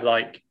decide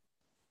like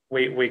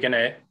we're going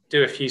to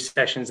do a few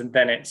sessions and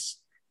then it's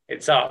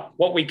up.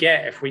 What we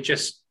get if we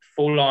just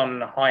full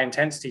on high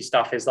intensity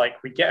stuff is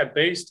like we get a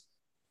boost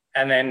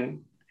and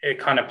then it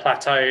kind of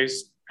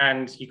plateaus,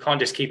 and you can't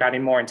just keep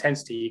adding more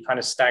intensity, you kind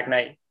of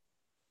stagnate.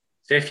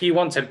 So if you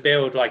want to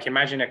build, like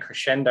imagine a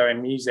crescendo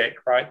in music,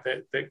 right,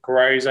 that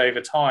grows over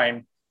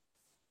time,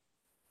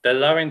 the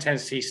low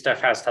intensity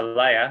stuff has to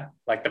layer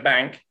like the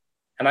bank,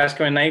 and that's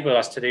going to enable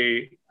us to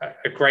do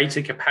a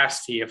greater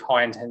capacity of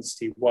high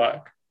intensity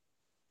work.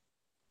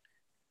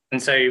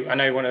 And so I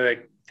know one of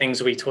the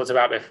things we talked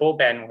about before,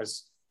 Ben,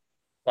 was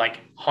like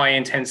high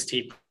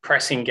intensity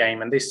pressing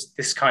game and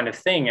this kind of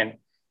thing. And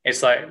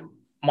it's like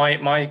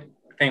my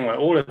thing with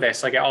all of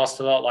this, I get asked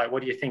a lot, like,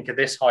 what do you think of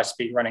this high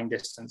speed running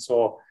distance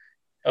or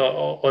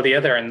the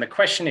other? And the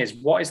question is,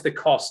 what is the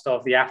cost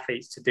of the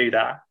athletes to do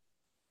that?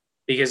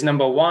 Because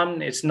number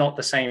one, it's not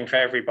the same for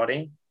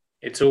everybody.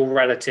 It's all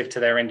relative to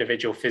their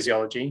individual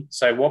physiology.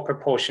 So what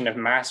proportion of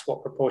mass,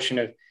 what proportion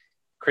of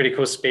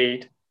critical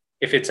speed?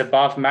 If it's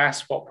above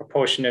mass, what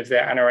proportion of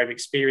their anaerobic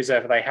speed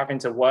reserve are they having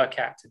to work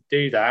at to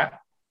do that?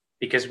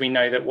 Because we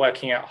know that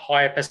working at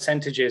higher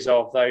percentages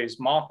of those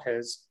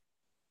markers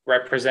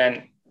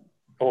represent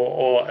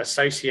or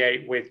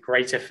associate with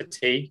greater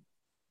fatigue.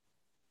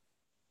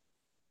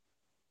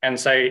 And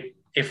so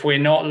if we're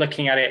not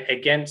looking at it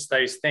against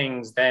those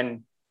things,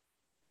 then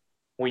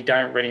we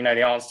don't really know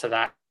the answer to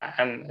that.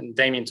 And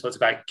Damien talked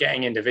about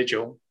getting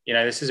individual. You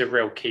know, this is a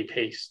real key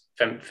piece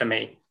for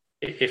me.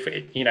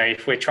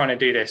 If we're trying to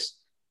do this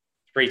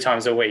 3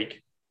 times a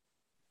week,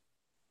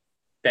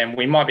 then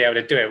we might be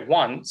able to do it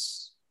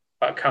once,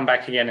 but come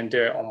back again and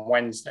do it on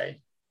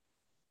Wednesday.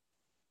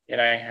 You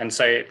know, and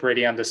so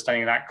really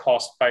understanding that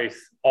cost both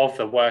of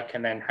the work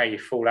and then how you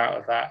fall out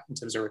of that in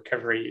terms of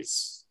recovery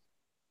is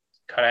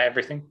kind of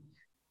everything.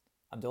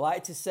 I'm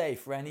delighted to say,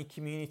 for any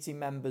community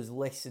members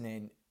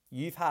listening,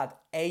 you've had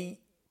 8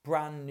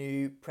 brand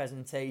new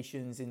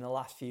presentations in the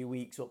last few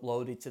weeks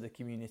uploaded to the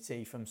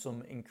community from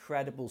some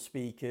incredible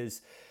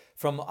speakers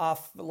from our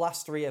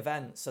last 3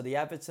 events. So the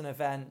Everton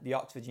event, the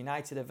Oxford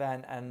United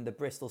event, and the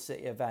Bristol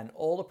City event.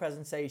 All the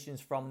presentations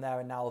from there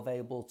are now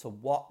available to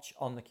watch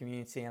on the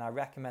community, and I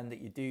recommend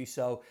that you do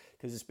so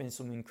because there's been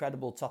some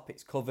incredible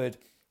topics covered.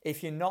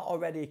 If you're not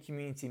already a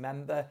community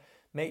member,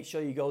 make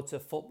sure you go to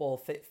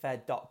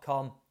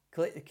footballfitfed.com,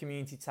 click the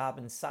community tab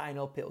and sign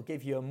up. It'll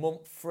give you a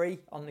month free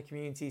on the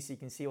community so you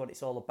can see what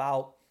it's all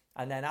about.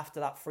 And then after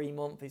that free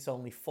month, it's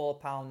only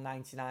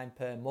 £4.99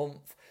 per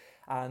month.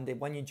 And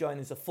when you join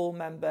as a full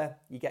member,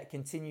 you get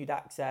continued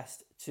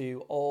access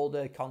to all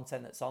the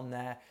content that's on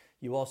there.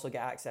 You also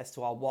get access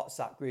to our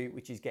WhatsApp group,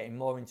 which is getting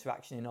more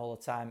interaction in all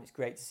the time. It's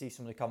great to see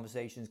some of the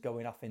conversations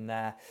going off in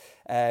there.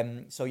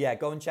 So yeah,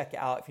 go and check it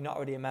out. If you're not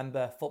already a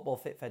member,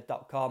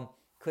 footballfitfed.com,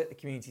 click the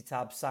community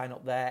tab, sign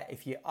up there.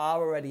 If you are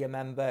already a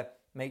member,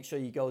 make sure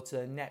you go to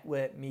the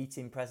network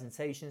meeting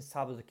presentations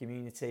tab of the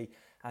community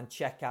and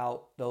check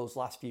out those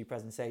last few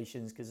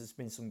presentations because there's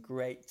been some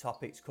great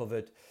topics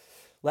covered.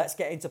 Let's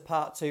get into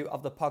part 2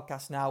 of the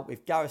podcast now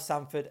with Gareth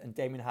Sanford and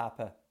Damien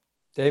Harper.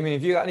 Damien,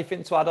 have you got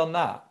anything to add on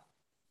that?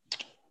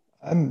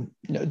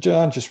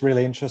 John, just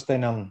really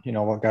interesting on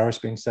what Gareth's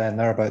been saying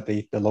there about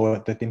the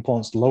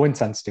importance of low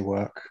intensity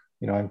work.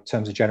 In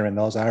terms of generating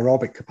those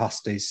aerobic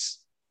capacities,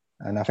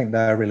 and I think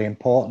they're really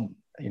important.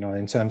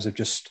 In terms of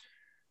just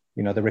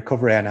the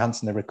recovery,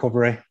 enhancing the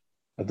recovery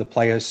of the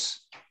players.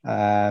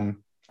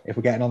 If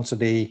we're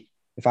getting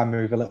if I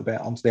move a little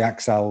bit onto the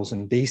accels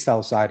and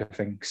decel side of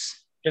things.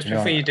 Just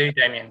before you do,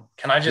 Damien,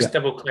 can I just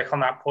double click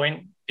on that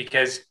point?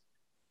 Because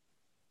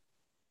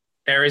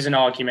there is an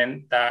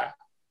argument that,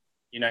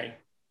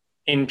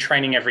 in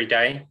training every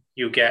day,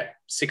 you'll get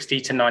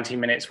 60 to 90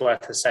 minutes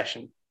worth of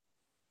session.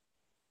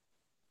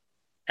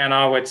 And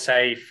I would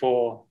say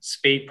for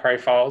speed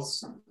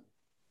profiles,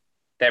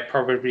 they're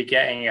probably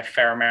getting a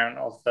fair amount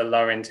of the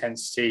low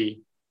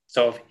intensity,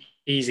 sort of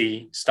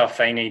easy stuff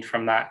they need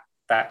from that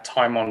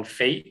time on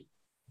feet.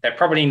 They're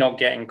probably not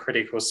getting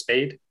critical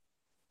speed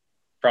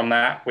from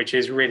that, which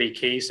is really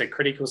key. So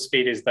critical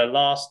speed is the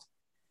last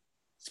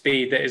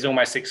speed that is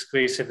almost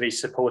exclusively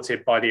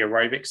supported by the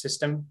aerobic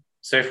system.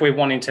 So if we're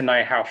wanting to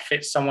know how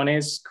fit someone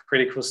is,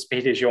 critical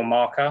speed is your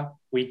marker.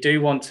 We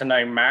do want to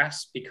know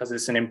mass because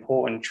it's an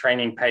important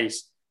training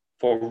pace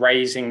for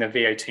raising the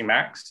VO2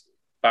 max,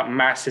 but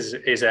mass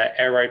is an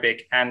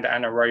aerobic and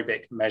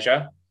anaerobic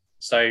measure.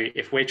 So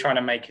if we're trying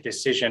to make a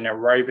decision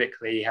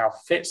aerobically how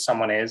fit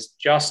someone is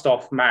just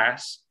off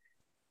mass,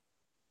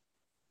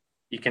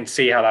 you can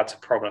see how that's a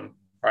problem,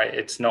 right?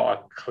 It's not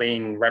a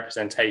clean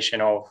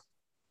representation of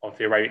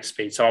the aerobic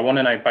speed. So I want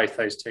to know both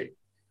those two.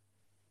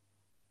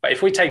 But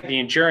if we take the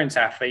endurance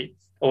athlete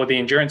or the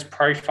endurance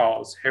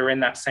profiles who are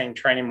in that same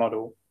training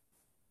model,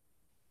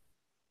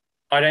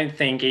 I don't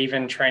think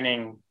even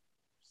training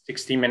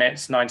 60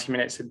 minutes, 90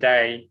 minutes a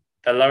day,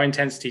 the low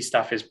intensity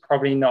stuff is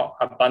probably not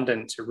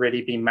abundant to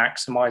really be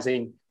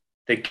maximizing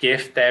the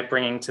gift they're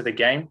bringing to the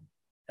game.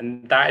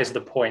 And that is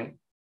the point,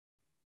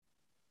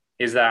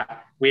 is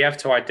that we have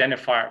to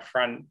identify up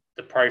front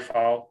the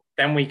profile.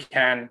 Then we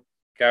can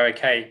go,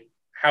 okay,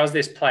 how's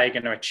this player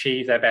going to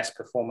achieve their best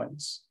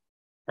performance,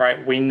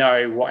 right? We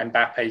know what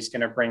Mbappe is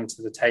going to bring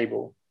to the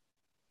table,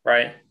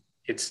 right?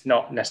 It's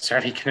not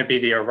necessarily going to be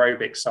the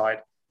aerobic side.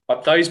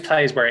 But those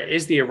players where it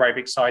is the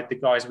aerobic side, the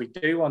guys we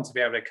do want to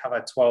be able to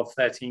cover 12,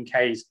 13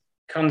 Ks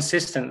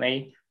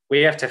consistently,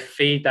 we have to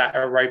feed that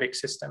aerobic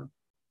system.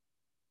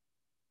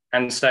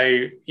 And so,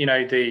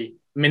 the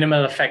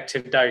minimal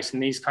effective dose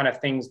and these kind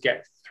of things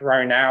get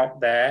thrown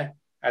out there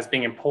as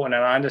being important.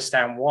 And I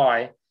understand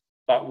why.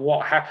 But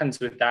what happens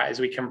with that is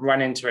we can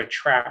run into a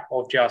trap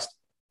of just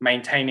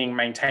maintaining.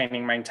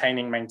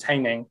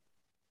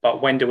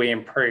 But when do we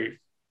improve?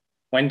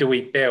 When do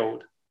we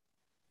build?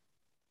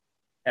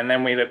 And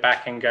then we look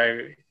back and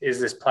go, is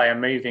this player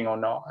moving or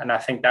not? And I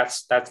think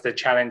that's the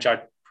challenge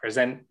I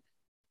present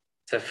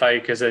to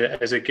folk as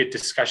a good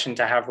discussion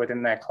to have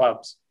within their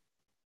clubs.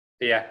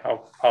 But yeah,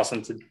 I'll pass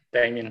on to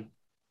Damien.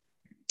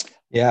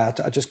 Yeah,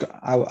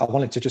 I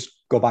wanted to just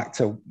go back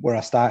to where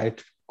I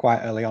started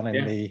quite early on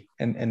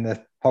in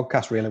the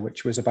podcast, really,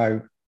 which was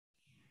about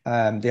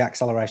the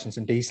accelerations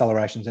and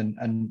decelerations,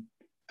 and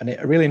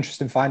a really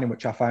interesting finding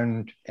which I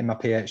found in my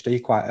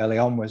PhD quite early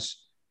on was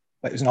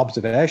it was an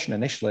observation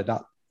initially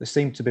that there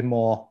seemed to be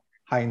more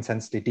high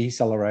intensity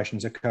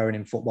decelerations occurring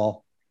in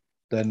football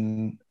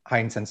than high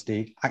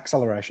intensity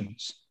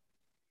accelerations,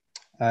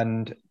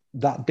 and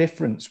that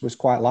difference was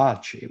quite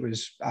large. It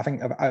was, I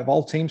think, out of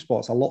all team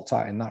sports I looked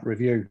at in that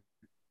review,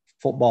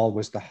 football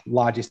was the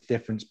largest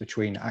difference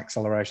between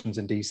accelerations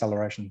and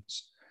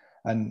decelerations.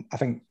 And I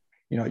think,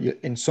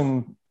 in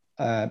some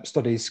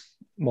studies,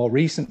 more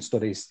recent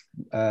studies,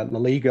 La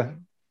Liga,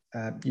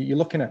 you're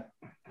looking at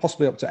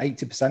possibly up to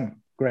 80%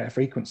 greater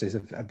frequencies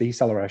of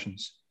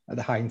decelerations at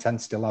the high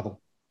intensity level.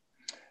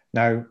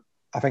 Now,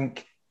 I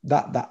think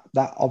that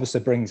obviously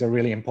brings a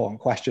really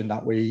important question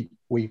that we've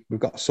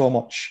got so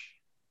much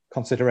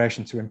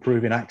consideration to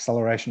improving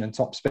acceleration and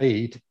top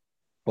speed,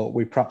 but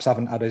we perhaps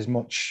haven't had as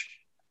much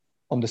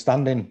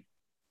understanding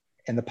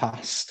in the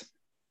past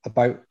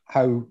about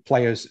how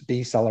players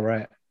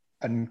decelerate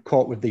and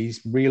cope with these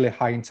really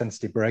high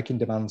intensity braking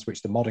demands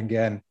which the modern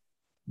game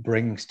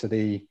brings to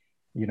the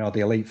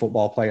elite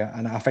football player.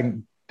 And I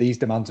think these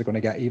demands are going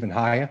to get even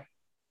higher.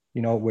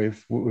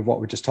 With what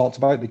we just talked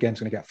about, the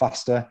game's going to get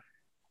faster.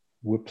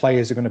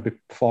 Players are going to be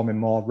performing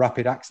more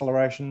rapid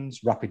accelerations,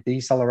 rapid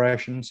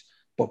decelerations,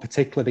 but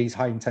particularly these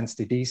high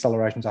intensity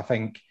decelerations, I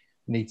think,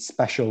 need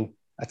special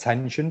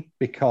attention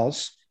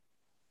because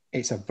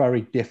it's a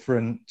very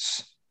different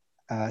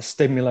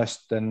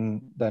stimulus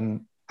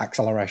than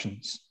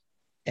accelerations,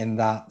 in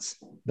that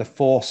the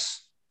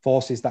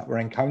forces that we're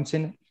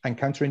encountering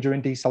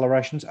during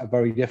decelerations are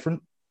very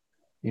different.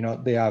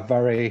 They are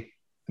very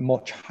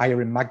much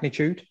higher in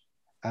magnitude.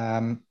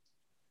 A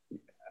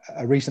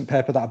recent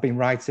paper that I've been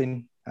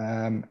writing,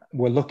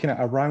 we're looking at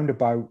around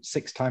about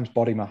 6 times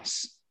body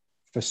mass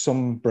for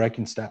some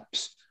braking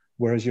steps,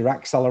 whereas your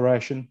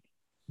acceleration,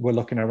 we're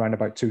looking around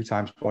about 2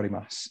 times body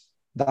mass.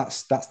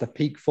 That's the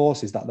peak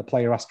forces that the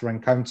player has to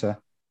encounter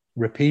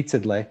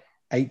repeatedly,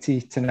 80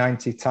 to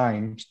 90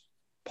 times,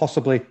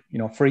 possibly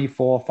 3,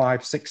 4,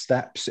 5, 6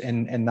 steps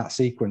in that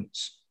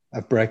sequence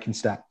of braking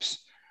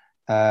steps.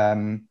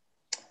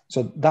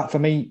 So that for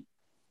me,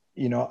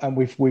 and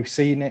we've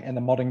seen it in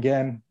the modern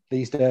game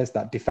these days,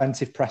 that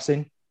defensive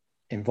pressing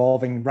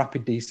involving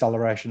rapid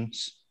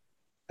decelerations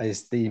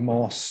is the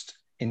most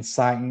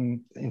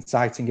inciting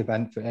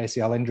event for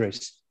ACL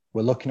injuries.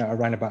 We're looking at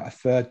around about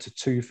 1/3 to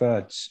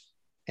 2/3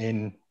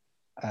 in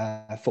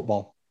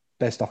football,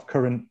 based off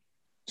current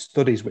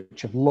studies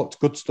which have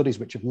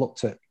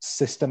looked at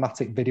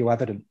systematic video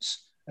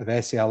evidence of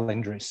ACL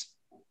injuries.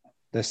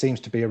 There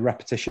seems to be a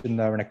repetition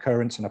there, an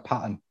occurrence and a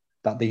pattern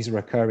that these are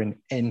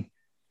occurring in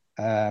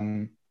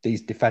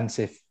these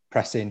defensive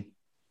pressing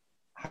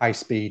high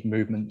speed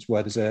movements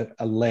where there's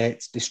a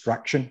late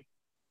distraction.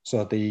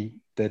 So the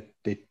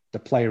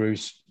player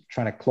who's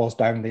trying to close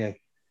down the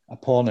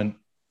opponent,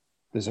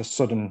 there's a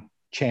sudden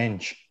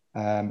change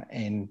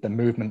in the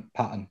movement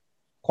pattern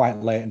quite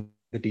late in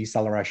the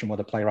deceleration where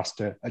the player has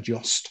to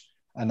adjust,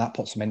 and that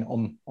puts them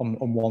in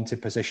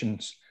unwanted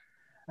positions.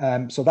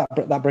 So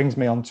that brings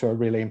me on to a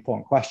really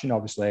important question,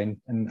 obviously,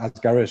 and as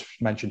Gareth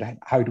mentioned,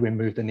 how do we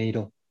move the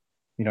needle,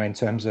 in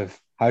terms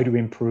of how do we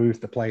improve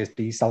the player's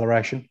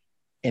deceleration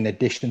in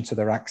addition to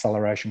their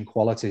acceleration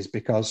qualities?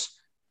 Because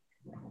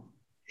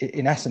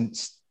in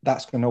essence,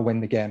 that's going to win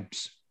the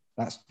games.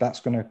 That's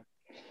going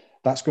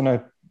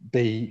to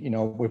be,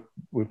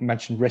 we've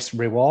mentioned risk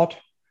reward.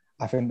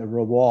 I think the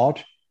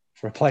reward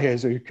for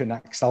players who can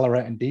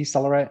accelerate and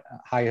decelerate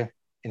at higher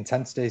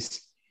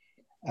intensities,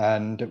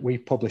 and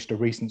we've published a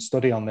recent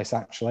study on this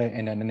actually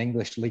in an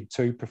English League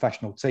Two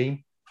professional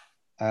team,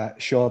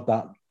 showed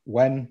that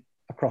when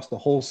across the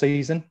whole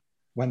season,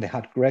 when they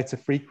had greater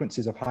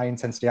frequencies of high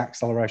intensity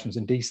accelerations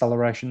and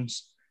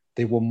decelerations,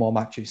 they won more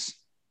matches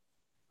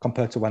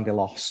compared to when they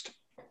lost.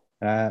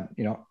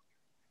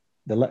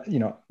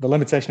 the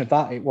limitation of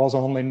that, it was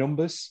only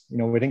numbers.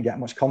 We didn't get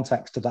much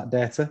context to that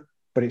data,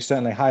 but it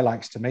certainly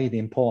highlights to me the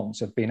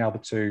importance of being able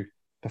to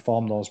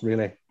perform those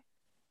really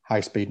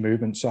high-speed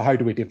movements. So how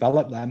do we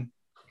develop them?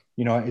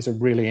 It is a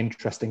really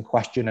interesting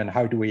question, and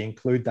how do we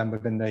include them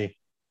within the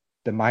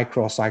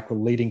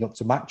microcycle leading up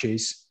to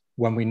matches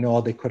when we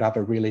know they could have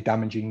a really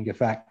damaging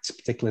effect,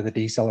 particularly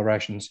the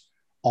decelerations,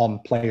 on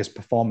players'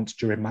 performance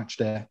during match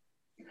day.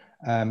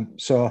 I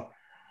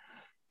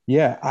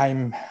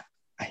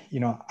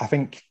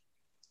think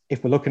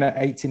if we're looking at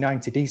 80,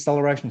 90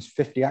 decelerations,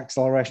 50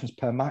 accelerations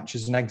per match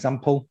as an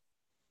example,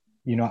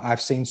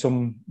 I've seen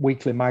some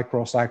weekly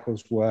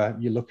microcycles where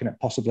you're looking at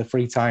possibly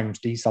 3 times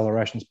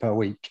decelerations per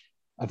week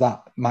of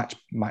that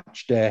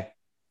match day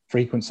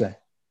frequency.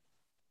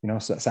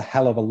 So that's a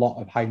hell of a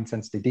lot of high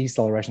intensity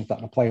decelerations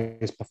that a player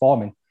is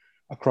performing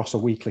across a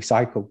weekly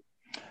cycle.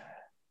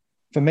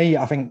 For me,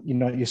 I think,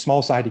 your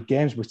small sided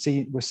games,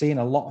 we're seeing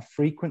a lot of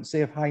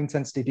frequency of high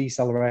intensity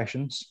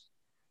decelerations,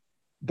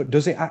 but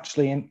does it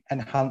actually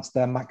enhance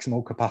their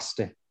maximal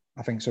capacity?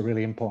 I think it's a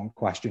really important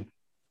question.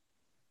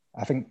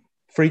 I think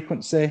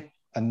frequency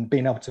and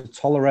being able to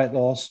tolerate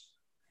those,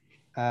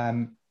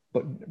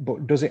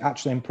 but does it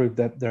actually improve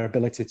their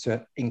ability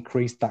to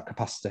increase that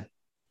capacity?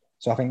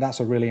 So I think that's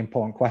a really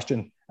important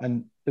question.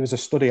 And there was a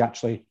study,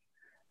 actually,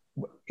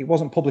 it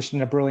wasn't published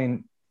in a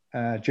brilliant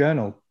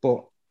journal,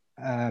 but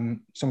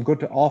some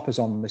good authors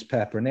on this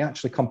paper, and they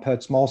actually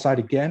compared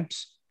small-sided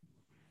games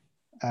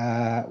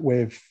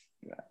with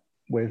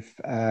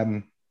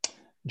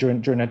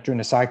during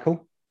a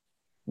cycle.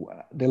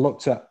 They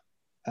looked at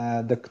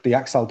the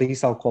accel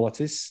decel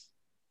qualities,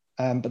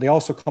 but they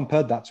also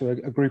compared that to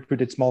a group who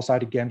did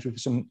small-sided games with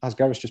some, as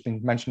Gareth's just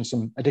been mentioning,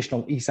 some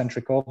additional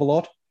eccentric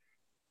overload.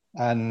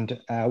 And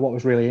what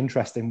was really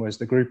interesting was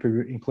the group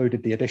who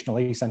included the additional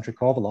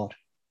eccentric overload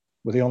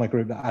were the only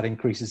group that had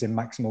increases in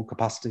maximal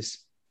capacities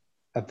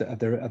of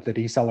the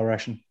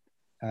deceleration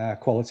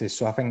qualities.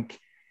 So I think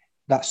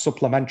that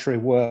supplementary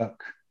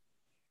work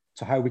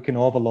to how we can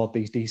overload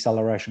these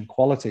deceleration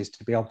qualities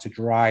to be able to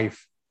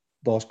drive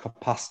those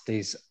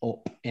capacities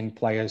up in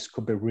players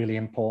could be really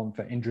important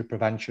for injury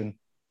prevention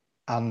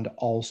and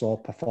also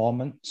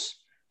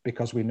performance,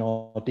 because we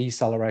know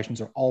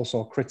decelerations are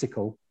also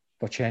critical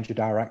for change of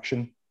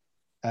direction.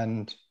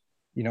 And,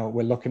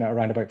 we're looking at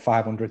around about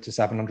 500 to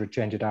 700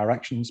 change of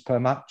directions per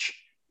match,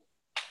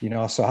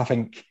 so I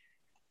think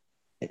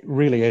it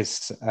really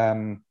is,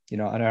 an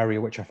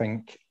area which I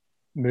think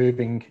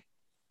moving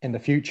in the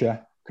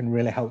future can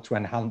really help to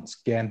enhance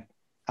game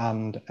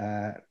and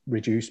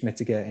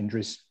mitigate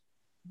injuries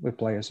with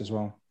players as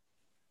well.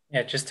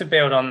 Yeah, just to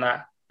build on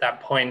that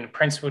point, the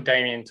principle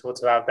Damien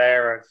talked about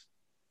there of,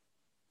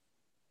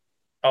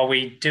 are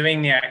we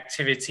doing the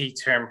activity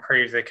to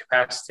improve the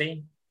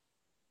capacity,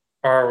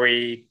 or are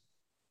we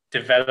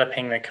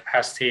developing the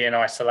capacity in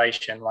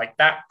isolation? Like,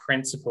 that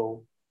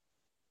principle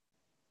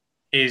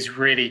is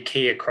really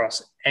key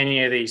across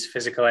any of these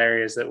physical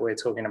areas that we're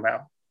talking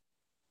about,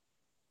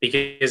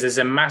 because there's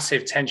a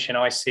massive tension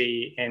I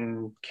see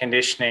in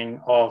conditioning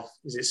of,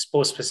 is it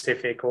sport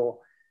specific or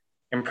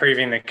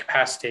improving the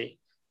capacity?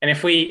 And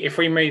if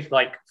we move,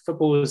 like,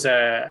 football is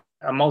a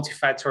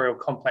multifactorial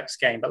complex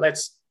game, but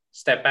let's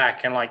step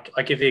back and, like,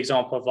 I give the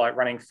example of, like,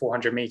 running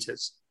 400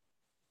 meters,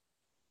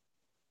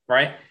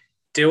 right?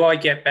 Do I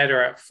get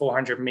better at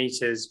 400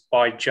 meters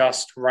by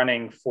just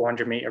running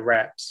 400 meter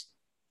reps?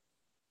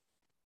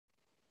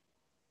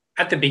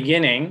 At the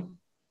beginning,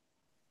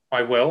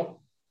 I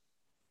will,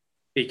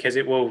 because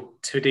it will,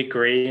 to a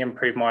degree,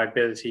 improve my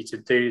ability to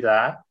do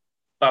that.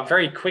 But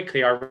very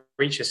quickly, I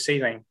reach a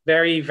ceiling.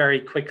 Very,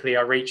 very quickly,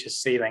 I reach a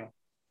ceiling.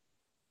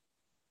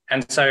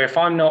 And so if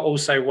I'm not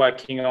also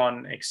working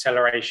on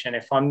acceleration,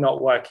 if I'm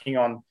not working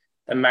on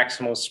the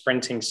maximal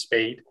sprinting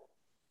speed,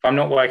 if I'm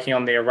not working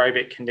on the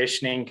aerobic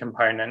conditioning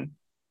component,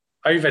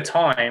 over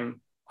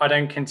time, I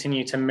don't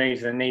continue to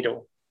move the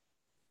needle.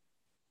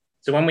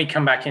 So when we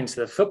come back into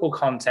the football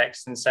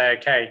context and say,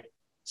 okay,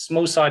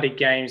 small-sided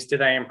games, do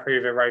they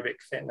improve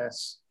aerobic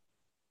fitness?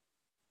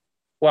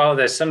 Well,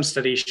 there's some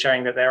studies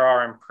showing that there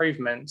are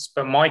improvements,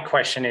 but my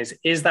question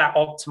is that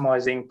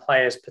optimizing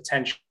players'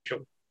 potential?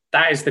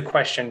 That is the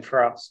question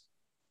for us.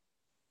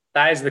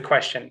 That is the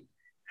question.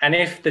 And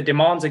if the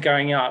demands are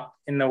going up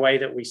in the way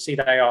that we see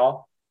they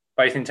are,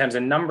 both in terms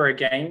of number of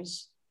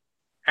games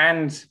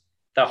and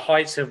the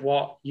heights of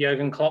what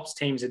Jurgen Klopp's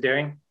teams are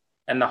doing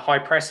and the high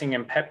pressing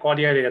and Pep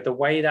Guardiola, the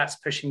way that's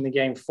pushing the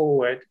game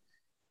forward,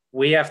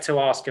 we have to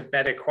ask a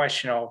better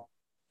question of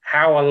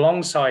how,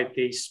 alongside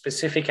these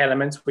specific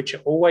elements, which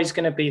are always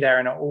going to be there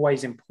and are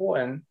always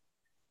important,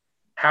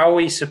 how are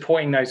we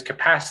supporting those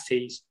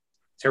capacities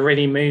to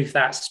really move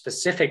that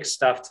specific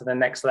stuff to the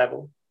next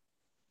level?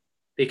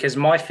 Because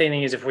my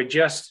feeling is if we're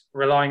just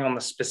relying on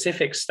the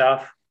specific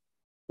stuff,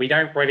 we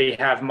don't really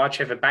have much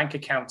of a bank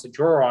account to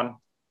draw on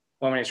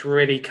when it's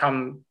really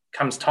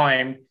comes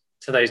time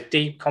to those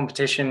deep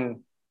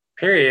competition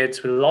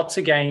periods with lots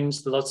of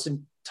games, lots of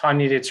time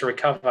needed to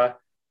recover,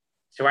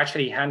 to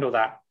actually handle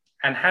that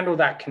and handle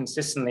that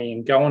consistently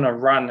and go on a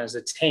run as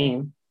a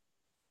team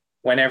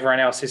when everyone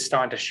else is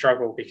starting to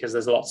struggle because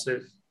there's lots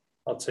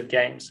of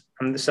games.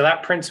 And so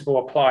that principle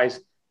applies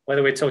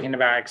whether we're talking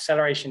about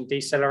acceleration,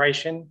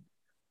 deceleration,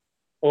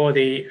 or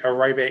the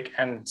aerobic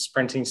and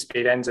sprinting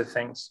speed ends of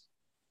things.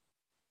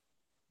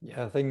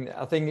 Yeah,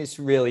 I think it's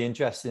really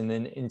interesting.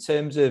 And in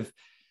terms of,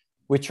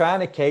 we're trying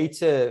to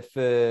cater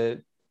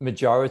for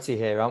majority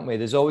here, aren't we?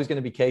 There's always going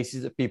to be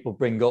cases that people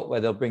bring up where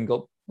they'll bring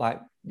up,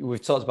 like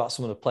we've talked about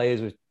some of the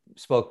players we've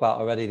spoke about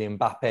already, the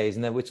Mbappes,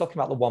 and then we're talking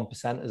about the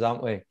 1%ers,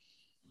 aren't we?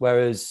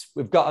 Whereas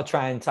we've got to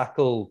try and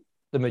tackle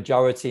the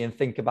majority and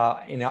think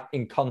about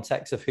in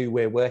context of who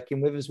we're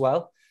working with as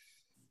well.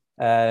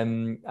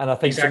 And I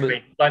think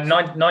exactly, like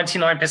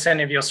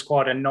 99% of your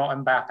squad are not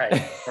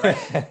Mbappe,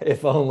 right?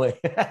 If only.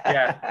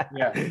 yeah,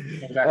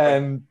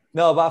 exactly.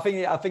 No, but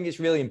I think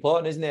it's really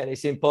important, isn't it?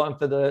 It's important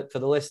for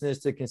the listeners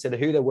to consider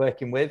who they're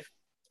working with,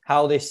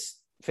 how this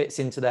fits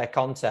into their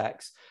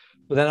context.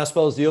 But then I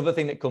suppose the other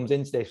thing that comes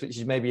into this, which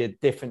is maybe a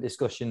different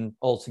discussion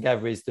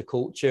altogether, is the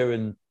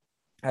culture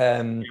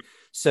and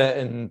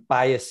certain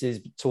biases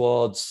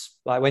towards,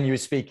 like when you were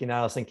speaking,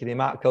 I was thinking the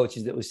amount of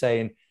coaches that were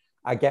saying,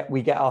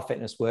 we get our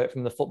fitness work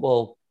from the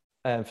football,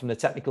 from the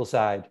technical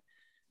side.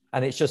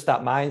 And it's just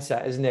that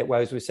mindset, isn't it?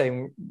 Whereas we're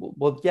saying,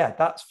 well, yeah,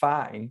 that's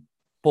fine,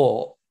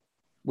 but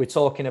we're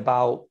talking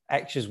about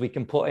extras we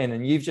can put in.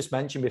 And you've just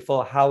mentioned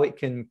before how it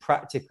can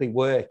practically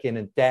work in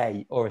a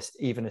day or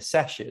even a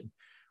session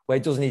where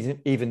it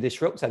doesn't even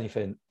disrupt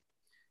anything.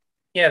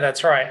 Yeah,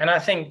 that's right. And I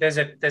think there's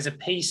a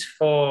piece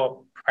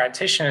for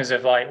practitioners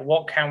of like,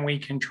 what can we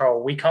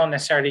control? We can't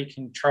necessarily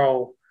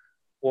control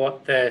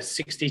what the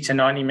 60 to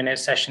 90 minute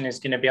session is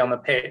going to be on the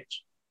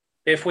pitch.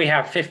 If we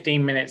have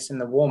 15 minutes in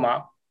the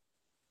warm-up,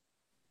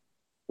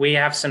 we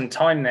have some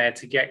time there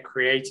to get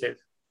creative,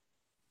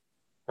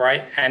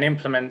 right? And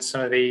implement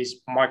some of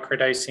these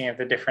microdosing of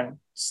the different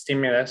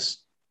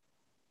stimulus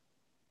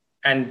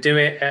and do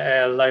it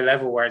at a low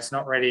level where it's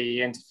not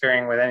really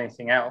interfering with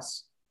anything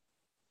else,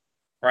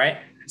 right?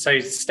 So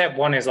step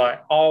one is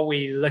like, are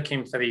we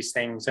looking for these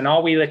things? And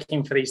are we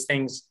looking for these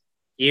things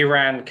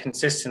year-round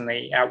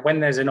consistently when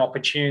there's an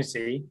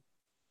opportunity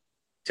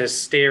to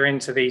steer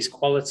into these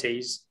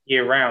qualities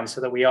year-round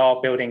so that we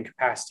are building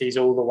capacities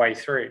all the way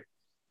through?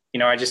 You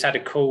know, I just had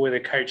a call with a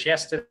coach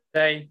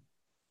yesterday.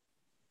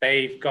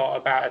 They've got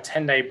about a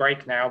 10-day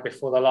break now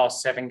before the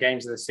last 7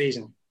 games of the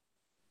season.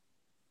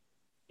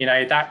 You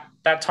know,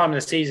 that time of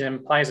the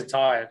season, players are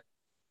tired.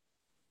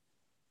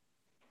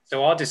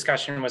 So our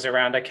discussion was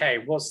around, okay,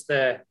 what's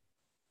the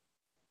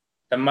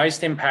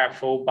most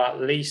impactful but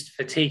least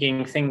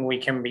fatiguing thing we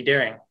can be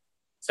doing?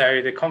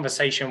 So the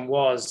conversation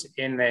was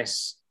in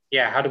this,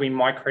 how do we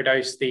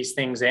microdose these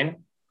things in?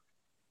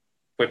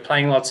 We're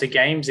playing lots of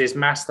games. Is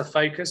mass the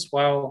focus?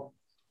 Well,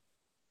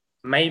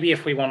 maybe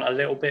if we want a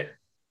little bit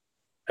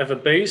of a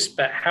boost,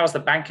 but how's the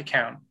bank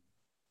account,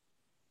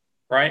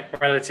 right?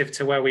 Relative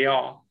to where we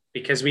are,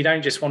 because we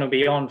don't just want to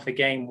be on for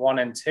game 1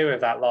 and 2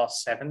 of that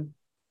last 7.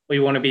 We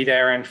want to be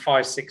there in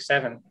 5, 6,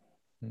 7.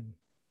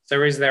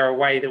 So is there a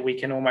way that we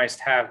can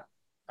almost have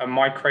a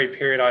micro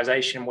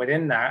periodization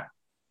within that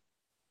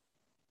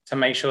to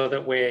make sure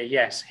that we're,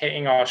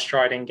 hitting our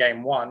stride in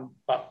game 1,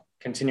 but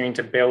continuing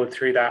to build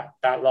through that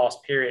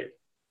last period?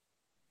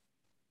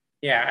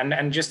 Yeah,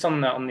 and just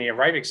on the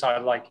aerobic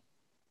side, like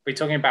we're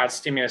talking about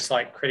stimulus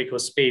like critical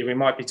speed, we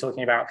might be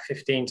talking about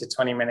 15 to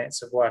 20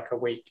 minutes of work a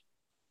week.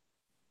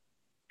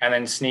 And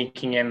then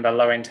sneaking in the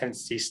low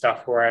intensity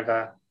stuff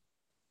wherever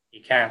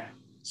you can.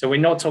 So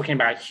we're not talking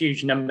about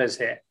huge numbers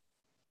here.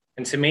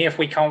 And to me, if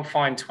we can't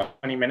find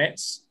 20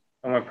 minutes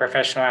when we're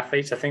professional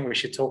athletes, I think we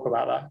should talk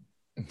about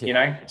that, you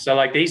know? So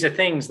like, these are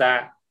things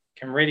that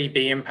can really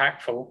be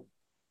impactful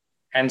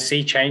and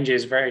see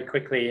changes very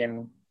quickly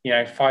in,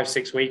 5,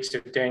 6 weeks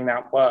of doing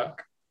that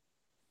work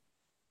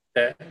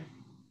that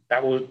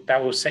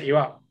will set you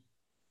up.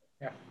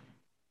 Yeah.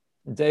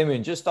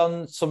 Damien, just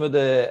on some of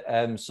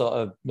the sort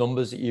of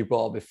numbers that you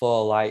brought up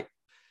before, like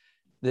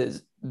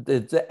there's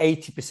the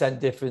 80%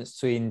 difference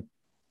between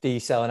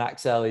decel and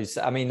accel is,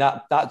 I mean,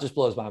 that just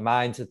blows my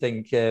mind to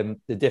think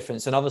the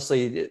difference. And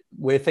obviously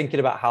we're thinking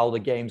about how the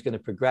game's going to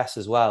progress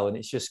as well. And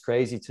it's just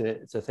crazy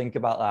to think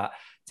about that,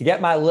 to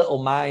get my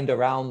little mind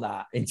around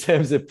that in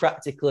terms of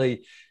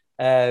practically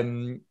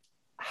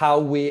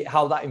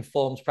how that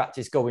informs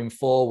practice going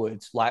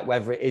forward, like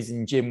whether it is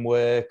in gym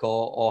work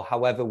or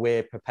however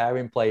we're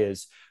preparing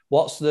players.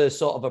 What's the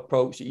sort of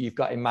approach that you've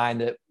got in mind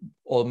that,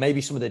 or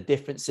maybe some of the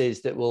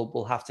differences that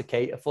we'll have to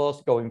cater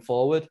for going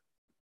forward?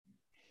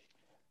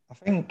 I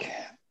think,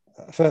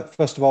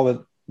 first of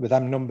all, with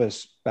them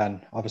numbers,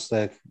 Ben,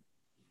 obviously,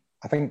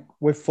 I think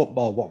with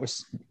football,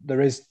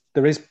 there is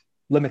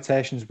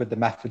limitations with the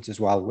methods as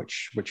well,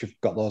 which have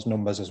got those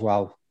numbers as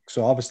well.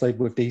 So obviously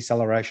with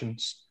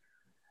decelerations,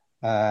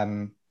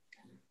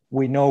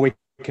 we know we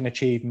can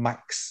achieve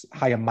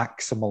higher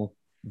maximal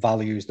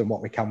values than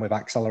what we can with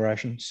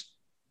accelerations.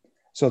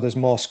 So there's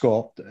more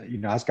scope.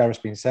 As Gareth's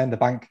been saying,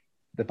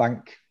 the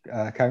bank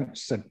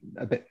counts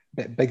a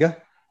bit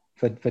bigger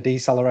for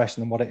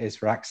deceleration than what it is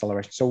for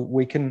acceleration. So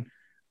we can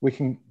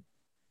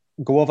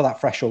go over that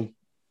threshold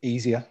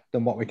easier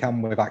than what we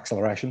can with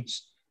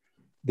accelerations.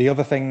 The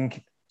other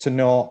thing to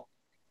note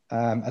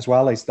as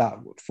well is that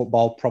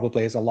football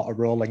probably is a lot of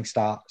rolling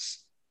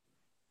starts,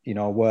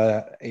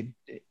 where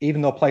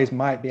even though players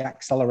might be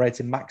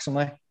accelerating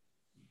maximally,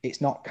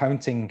 it's not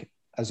counting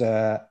as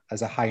a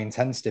high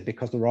intensity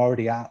because they're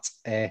already at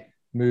a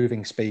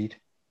moving speed.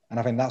 And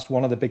I think that's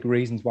one of the big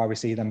reasons why we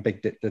see them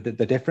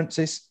the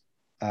differences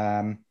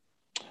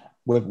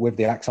with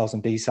the accels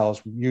and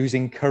decels,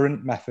 using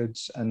current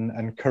methods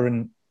and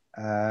current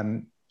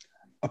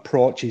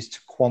approaches to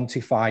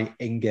quantify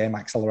in-game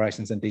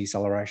accelerations and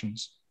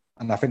decelerations.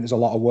 And I think there's a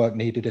lot of work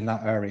needed in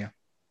that area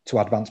to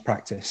advance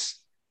practice.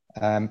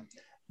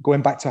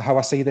 Going back to how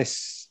I see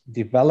this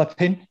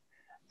developing,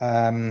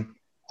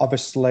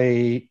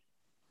 obviously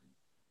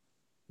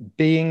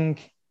being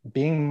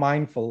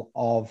mindful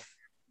of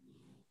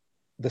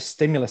the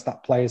stimulus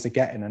that players are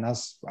getting, and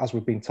as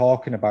we've been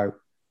talking about,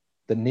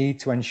 the need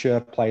to ensure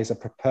players are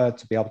prepared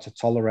to be able to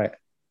tolerate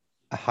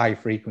a high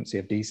frequency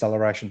of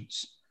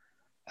decelerations.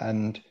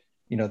 And,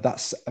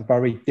 that's a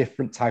very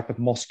different type of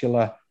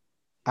muscular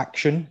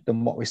action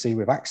than what we see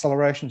with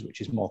accelerations,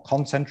 which is more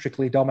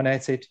concentrically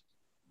dominated,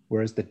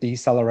 whereas the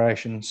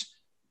decelerations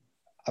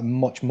are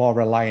much more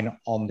relying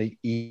on the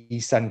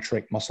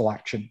eccentric muscle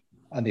action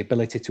and the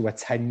ability to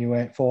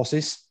attenuate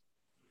forces.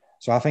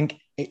 So I think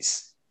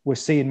we're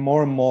seeing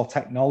more and more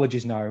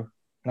technologies now,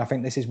 and I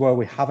think this is where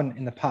we haven't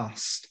in the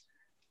past,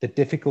 the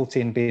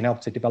difficulty in being able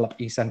to develop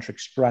eccentric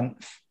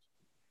strength,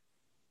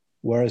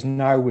 whereas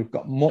now we've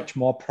got much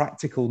more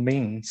practical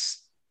means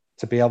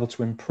to be able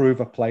to improve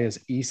a player's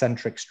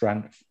eccentric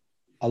strength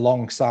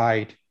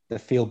alongside the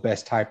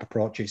field-based type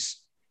approaches.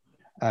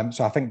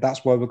 So I think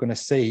that's where we're going to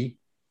see,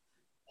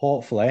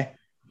 hopefully,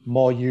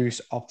 more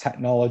use of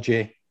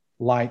technology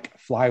like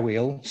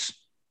flywheels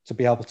to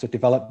be able to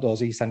develop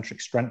those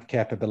eccentric strength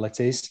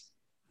capabilities,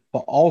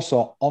 but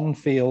also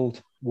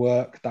on-field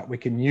work that we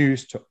can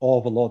use to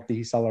overload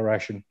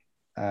deceleration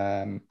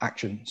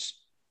actions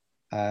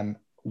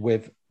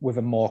with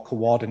a more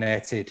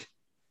coordinated,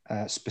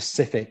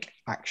 specific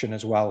action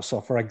as well. So,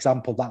 for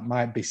example, that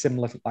might be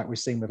similar to like we've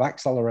seen with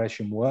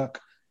acceleration work,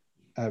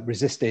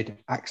 resisted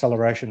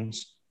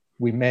accelerations.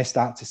 We may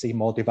start to see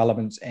more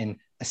developments in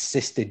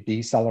assisted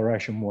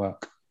deceleration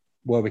work,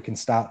 where we can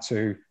start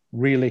to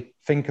really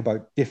think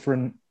about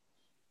different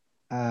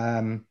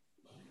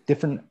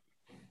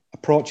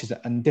approaches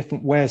and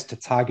different ways to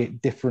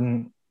target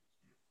different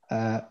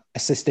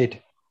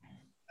assisted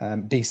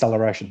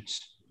decelerations.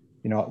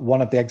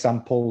 One of the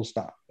examples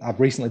that I've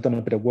recently done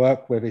a bit of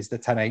work with is the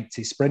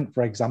 1080 sprint,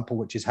 for example,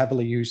 which is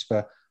heavily used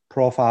for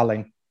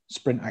profiling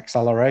sprint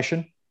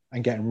acceleration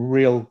and getting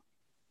real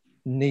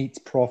neat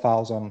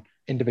profiles on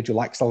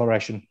individual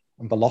acceleration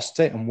and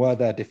velocity and where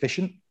they're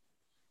deficient.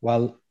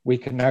 Well, we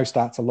can now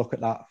start to look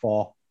at that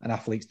for an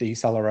athlete's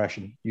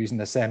deceleration using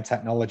the same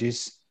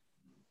technologies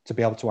to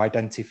be able to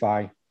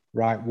identify,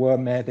 right, where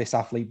may this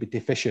athlete be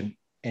deficient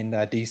in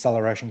their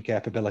deceleration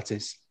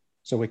capabilities,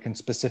 so we can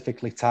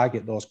specifically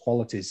target those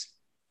qualities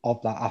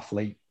of that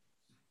athlete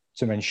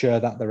to ensure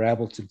that they're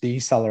able to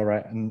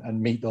decelerate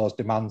and meet those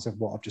demands of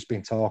what I've just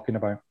been talking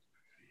about.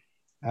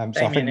 So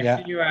Damien, I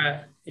think,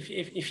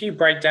 if you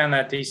break down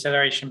that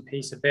deceleration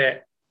piece a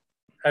bit,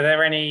 are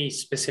there any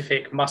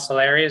specific muscle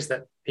areas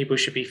that people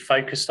should be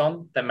focused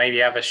on that maybe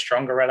have a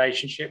stronger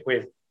relationship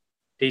with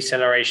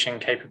deceleration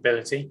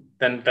capability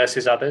than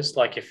versus others?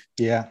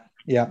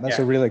 That's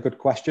a really good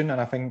question. And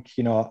I think,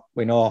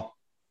 we know,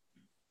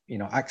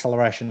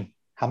 acceleration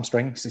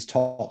hamstrings is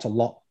taught a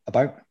lot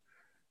about.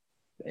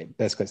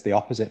 Basically, it's the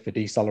opposite for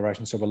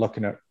deceleration. So we're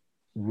looking at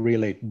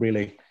really,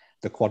 really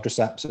the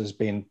quadriceps as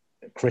being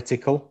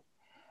critical,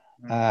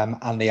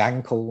 and the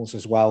ankles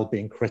as well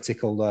being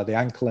critical. The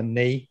ankle and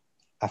knee,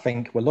 I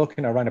think we're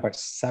looking at around about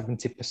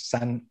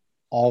 70%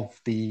 of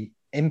the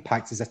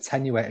impact is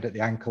attenuated at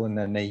the ankle and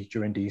the knee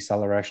during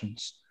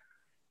decelerations.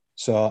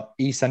 So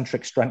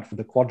eccentric strength for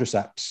the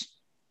quadriceps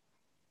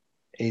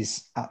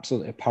is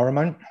absolutely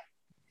paramount.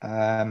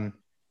 But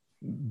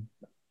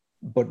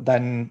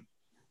then,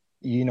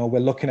 we're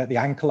looking at the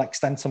ankle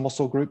extensor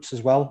muscle groups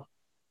as well,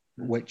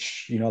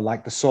 which,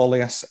 like the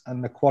soleus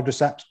and the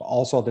quadriceps, but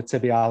also the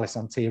tibialis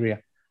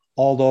anterior,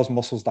 all those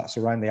muscles that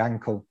surround the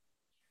ankle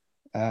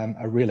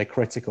are really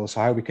critical.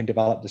 So how we can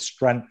develop the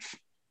strength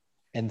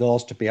in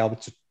those to be able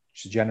to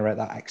generate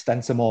that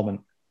extensor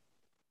moment.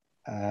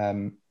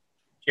 Do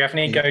you have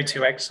any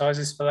go-to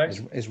exercises for those?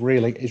 Is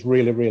really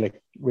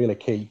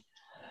key.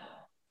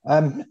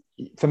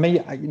 For me,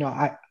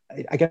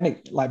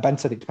 again, like Ben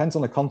said, it depends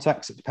on the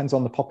context. It depends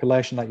on the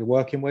population that you're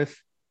working with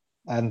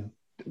and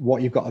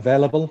what you've got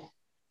available.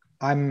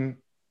 I'm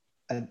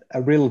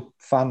a real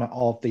fan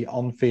of the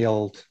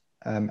on-field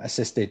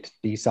assisted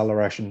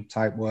deceleration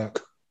type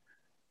work.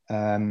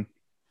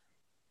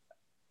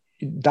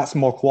 That's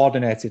more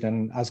coordinated,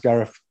 and as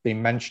Gareth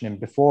been mentioning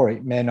before,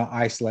 it may not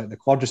isolate the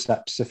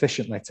quadriceps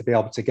sufficiently to be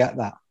able to get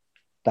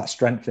that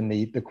strength in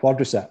the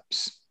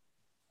quadriceps.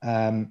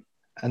 And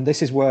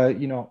this is where,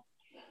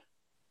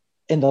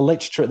 in the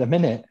literature at the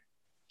minute,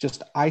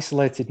 just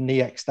isolated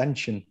knee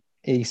extension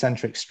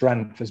eccentric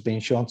strength has been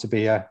shown to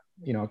be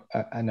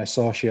an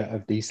associate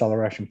of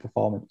deceleration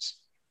performance.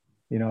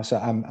 So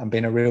I'm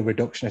being a real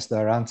reductionist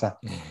there, aren't I?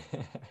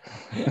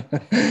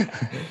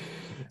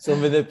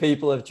 Something that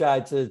people have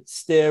tried to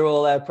steer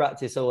all their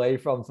practice away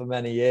from for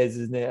many years,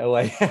 isn't it?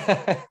 Away.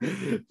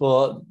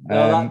 But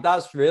no,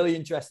 that's really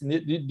interesting.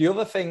 The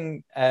other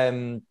thing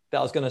that I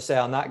was going to say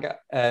on that,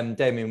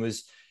 Damien,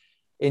 was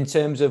in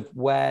terms of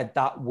where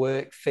that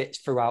work fits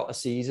throughout a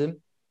season,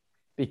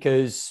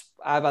 because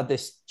I've had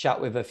this chat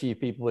with a few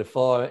people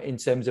before in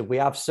terms of we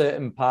have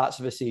certain parts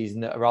of a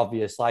season that are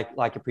obvious, like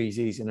a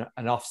pre-season,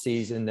 an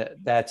off-season,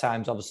 that there are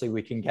times obviously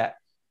we can get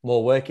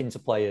more work into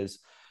players.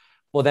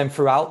 But then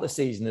throughout the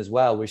season as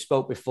well, we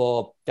spoke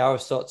before,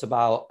 Gareth talked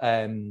about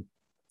the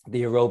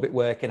aerobic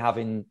work and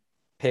having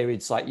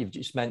periods like you've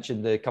just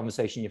mentioned, the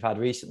conversation you've had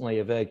recently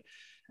of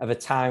a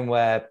time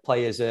where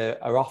players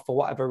are off for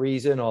whatever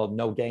reason or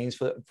no gains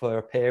for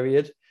a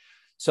period.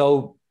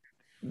 So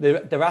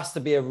there has to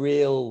be a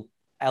real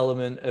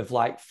element of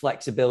like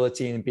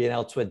flexibility and being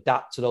able to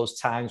adapt to those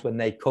times when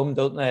they come,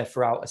 don't they,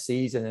 throughout a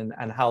season,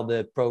 and how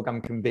the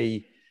program can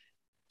be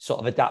sort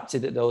of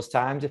adapted at those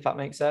times, if that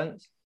makes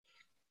sense.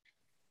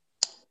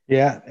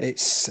 Yeah,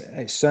 it's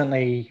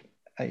certainly,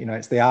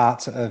 it's the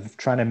art of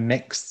trying to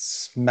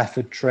mix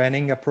method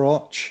training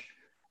approach,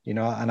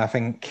 and I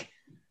think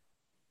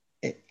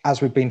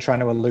as we've been trying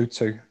to allude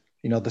to,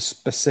 the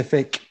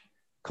specific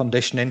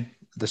conditioning,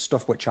 the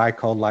stuff which I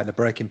call like the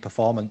breaking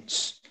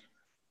performance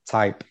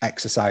type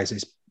exercise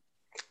is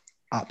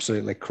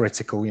absolutely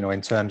critical,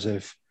 in terms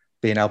of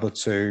being able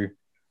to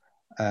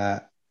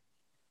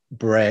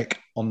break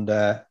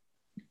under,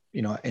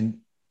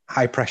 in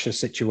high pressure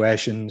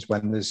situations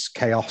when there's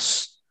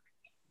chaos.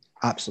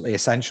 Absolutely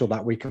essential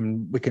that we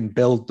can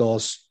build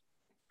those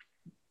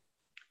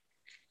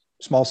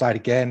small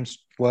sided games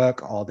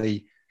work or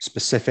the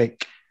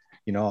specific,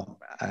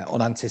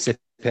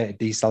 unanticipated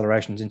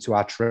decelerations into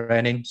our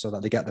training so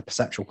that they get the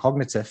perceptual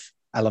cognitive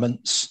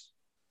elements.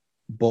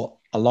 But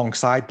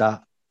alongside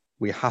that,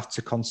 we have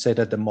to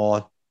consider the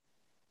more,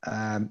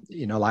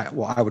 like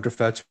what I would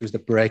refer to as the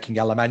breaking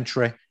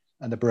elementary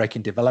and the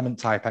breaking development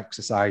type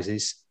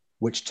exercises,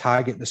 which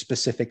target the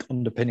specific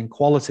underpinning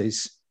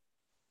qualities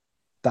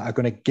that are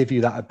going to give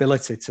you that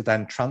ability to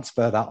then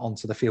transfer that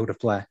onto the field of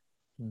play.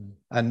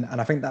 And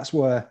I think that's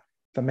where,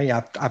 for me,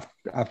 I've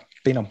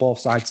been on both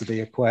sides of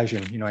the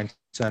equation, in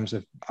terms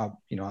of,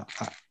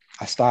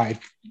 I started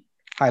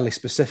highly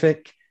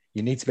specific.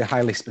 You need to be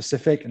highly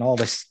specific, and all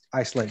this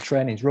isolated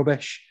training is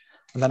rubbish.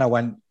 And then I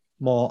went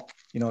more,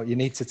 you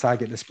need to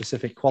target the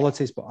specific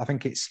qualities, but I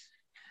think it's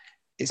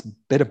a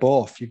bit of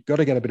both. You've got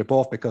to get a bit of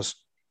both, because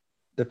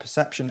the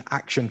perception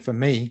action for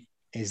me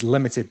is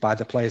limited by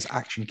the player's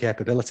action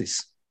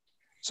capabilities.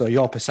 So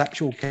your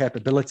perceptual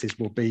capabilities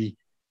will be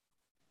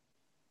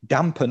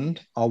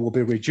dampened or will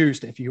be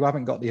reduced if you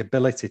haven't got the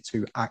ability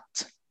to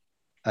act.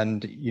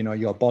 And,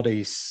 your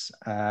body's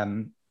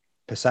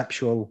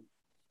perceptual,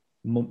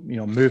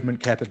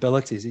 movement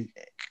capabilities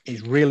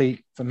is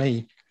really, for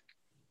me,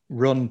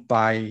 run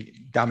by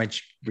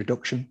damage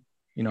reduction.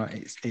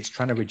 It's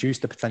trying to reduce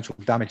the potential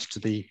damage to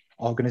the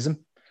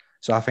organism.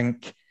 So I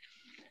think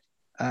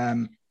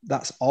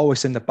that's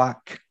always in the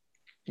back,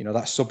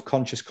 that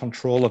subconscious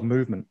control of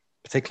movement,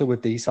 particularly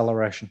with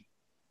deceleration.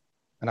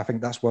 And I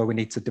think that's where we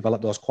need to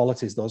develop those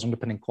qualities, those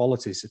underpinning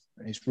qualities.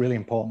 It's really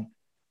important.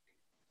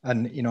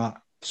 And,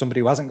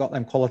 somebody who hasn't got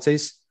them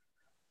qualities,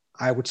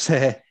 I would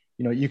say,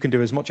 you can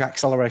do as much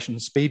acceleration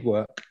and speed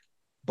work,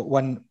 but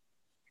when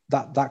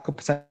that could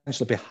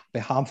potentially be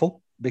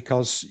harmful,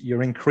 because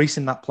you're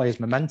increasing that player's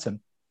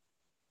momentum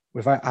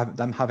without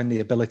them having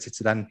the ability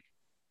to then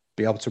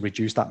be able to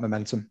reduce that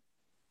momentum.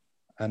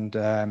 And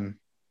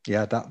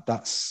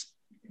that's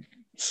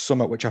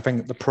something which I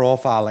think the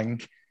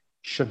profiling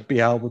should be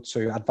able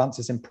to,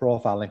 advances in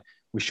profiling,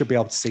 we should be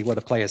able to see where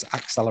the player's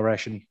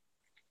acceleration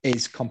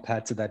is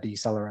compared to their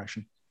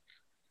deceleration.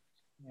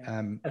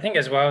 I think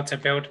as well, to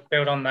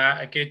build on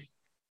that, a good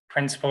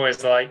principle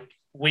is like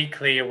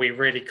weekly, are we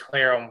really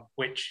clear on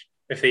which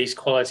of these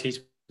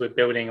qualities we're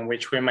building and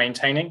which we're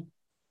maintaining?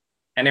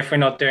 And if we're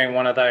not doing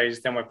one of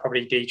those, then we're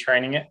probably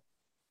detraining it.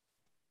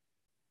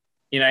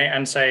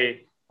 And so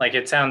like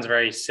it sounds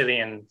very silly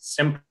and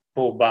simple,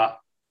 but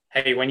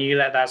hey, when you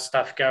let that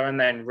stuff go and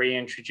then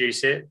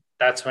reintroduce it,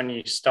 that's when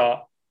you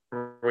start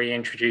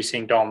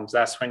reintroducing DOMs.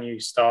 That's when you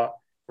start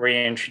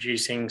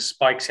reintroducing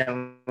spikes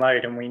in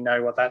load, and we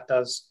know what that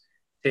does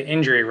to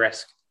injury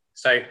risk.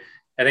 So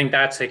I think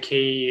that's a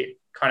key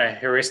kind of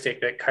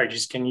heuristic that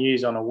coaches can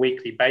use on a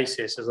weekly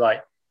basis, is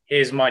like,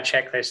 here's my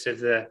checklist of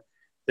the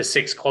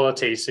 6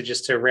 qualities. So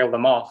just to reel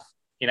them off,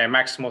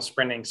 maximal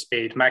sprinting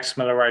speed,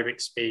 maximal aerobic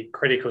speed,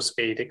 critical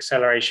speed,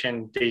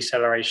 acceleration,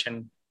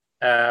 deceleration.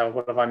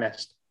 What have I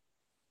missed?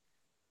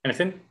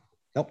 Anything?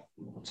 Nope.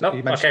 Nope.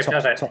 Okay,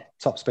 perfect.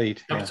 Top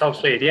speed. Top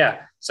speed,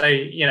 yeah. So,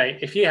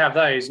 if you have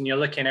those and you're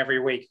looking every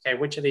week, okay,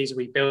 which of these are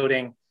we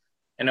building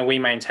and are we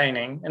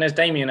maintaining? And as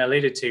Damien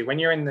alluded to, when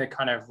you're in the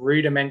kind of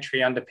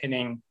rudimentary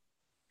underpinning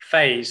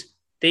phase,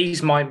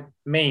 these might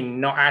mean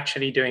not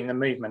actually doing the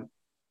movement.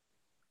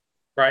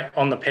 right,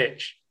 on the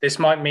pitch. This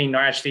might mean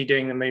not actually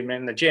doing the movement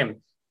in the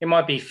gym. It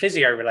might be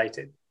physio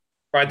related,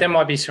 right? There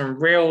might be some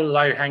real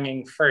low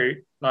hanging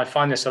fruit. And I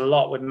find this a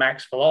lot with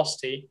max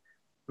velocity.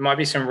 There might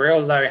be some real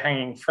low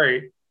hanging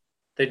fruit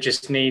that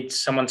just needs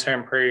someone to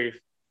improve,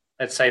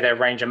 let's say, their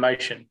range of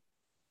motion,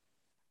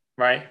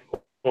 right?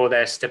 Or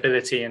their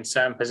stability in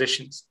certain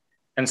positions.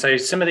 And so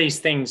some of these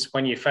things,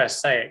 when you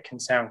first say it, can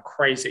sound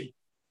crazy.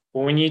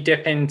 But when you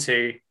dip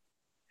into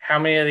how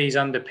many of these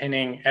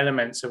underpinning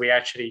elements are we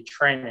actually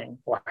training,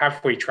 or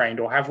have we trained,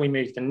 or have we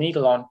moved the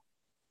needle on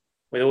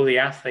with all the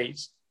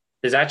athletes,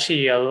 there's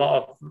actually a lot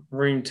of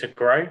room to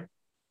grow.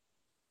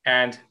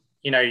 And,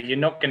 you're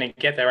not going to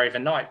get there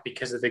overnight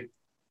because of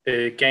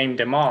the game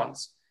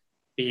demands.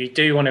 But you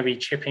do want to be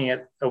chipping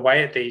it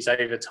away at these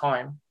over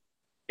time,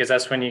 because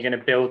that's when you're going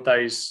to build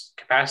those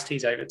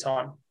capacities over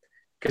time.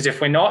 Because if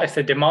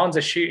the demands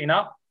are shooting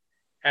up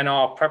and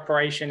our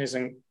preparation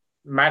isn't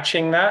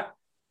matching that,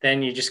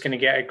 then you're just going to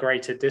get a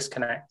greater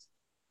disconnect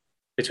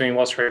between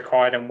what's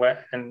required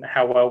and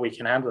how well we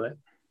can handle it.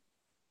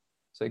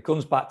 So it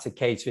comes back to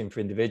catering for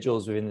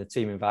individuals within the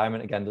team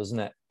environment again, doesn't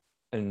it?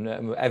 And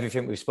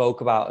everything we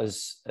spoke about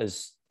has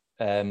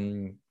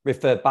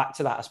referred back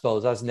to that, I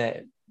suppose, hasn't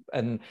it?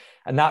 And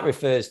that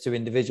refers to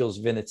individuals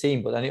within a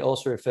team, but then it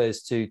also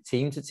refers to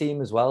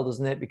team as well,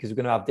 doesn't it? Because we're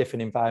going to have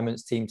different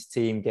environments, team to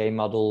team, game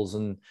models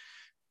and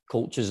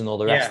cultures and all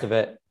the rest of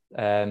it.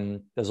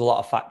 There's a lot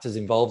of factors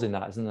involved in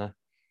that, isn't there?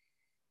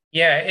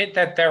 Yeah,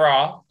 that there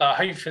are, but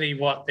hopefully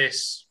what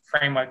this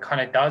framework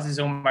kind of does is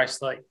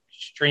almost like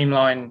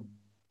streamline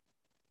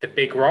the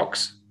big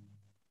rocks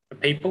for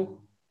people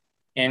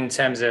in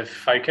terms of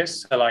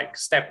focus. So like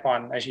step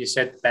one, as you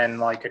said, Ben,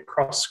 like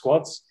across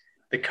squads,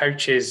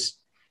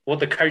 what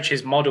the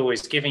coach's model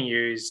is giving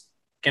you is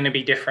going to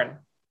be different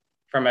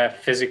from a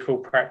physical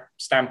prep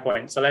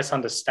standpoint. So let's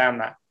understand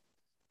that.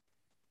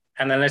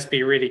 And then let's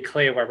be really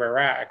clear where we're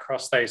at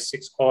across those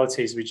 6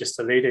 qualities we just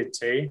alluded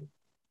to.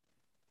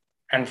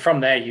 And from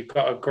there, you've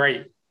got a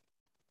great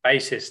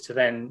basis to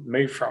then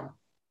move from,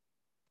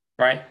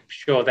 right?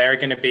 Sure, there are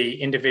going to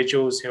be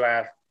individuals who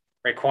have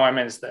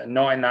requirements that are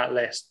not in that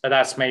list, but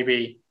that's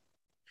maybe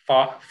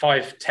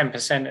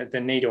 5-10% of the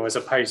needle, as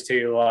opposed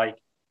to like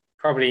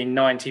probably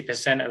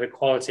 90% of the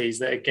qualities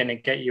that are going to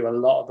get you a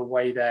lot of the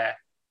way there.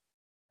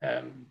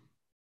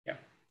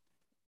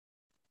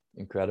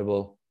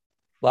 Incredible.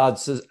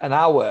 Lads, an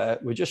hour,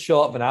 we're just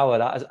short of an hour.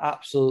 That has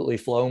absolutely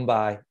flown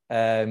by.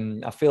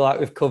 I feel like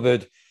we've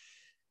covered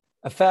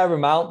a fair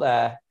amount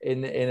there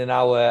in an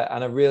hour,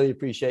 and I really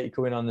appreciate you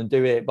coming on and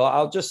doing it. But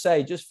I'll just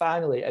say, just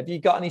finally, have you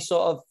got any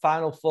sort of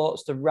final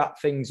thoughts to wrap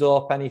things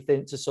up,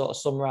 anything to sort of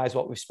summarize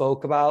what we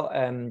spoke about?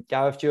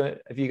 Gareth,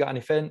 have you got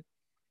anything?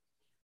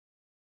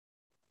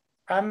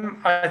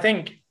 I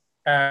think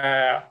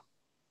a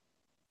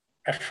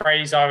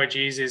phrase I would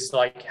use is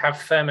like, have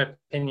firm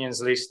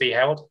opinions loosely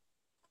held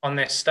on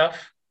this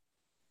stuff.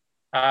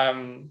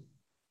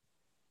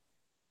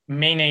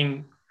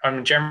 Meaning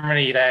I'm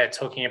generally there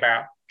talking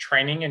about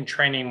training and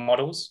training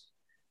models,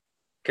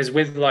 because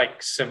with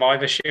like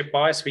survivorship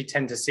bias, we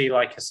tend to see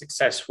like a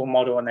successful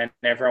model and then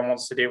everyone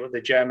wants to do what the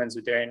Germans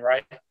are doing,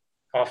 right?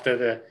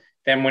 After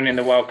them winning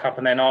the World Cup,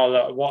 and then, oh,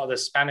 look, what are the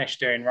Spanish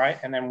doing, right?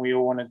 And then we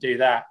all want to do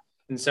that.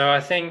 And so I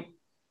think,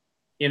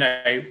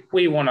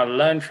 we want to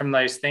learn from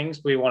those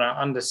things. We want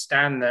to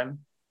understand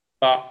them.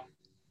 But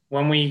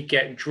when we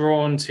get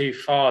drawn too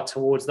far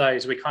towards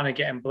those, we kind of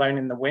get blown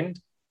in the wind.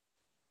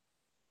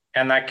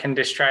 And that can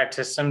distract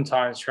us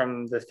sometimes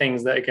from the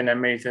things that are going to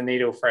move the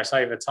needle for us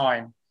over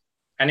time.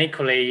 And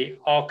equally,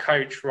 our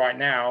coach right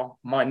now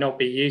might not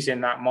be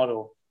using that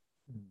model.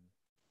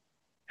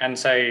 And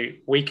so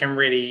we can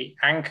really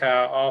anchor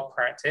our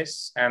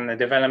practice and the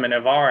development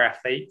of our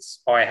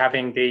athletes by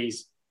having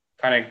these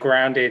kind of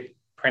grounded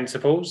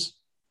principles.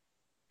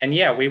 And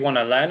yeah, we want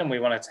to learn and we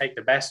want to take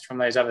the best from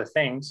those other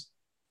things.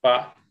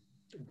 But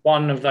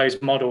one of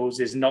those models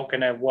is not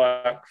going to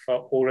work for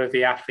all of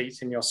the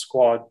athletes in your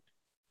squad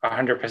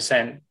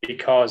 100%,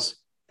 because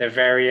the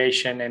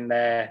variation in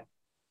their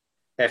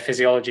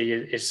physiology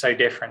is so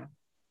different.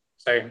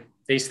 So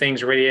these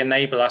things really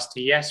enable us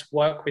to, yes,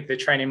 work with the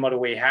training model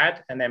we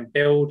had and then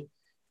build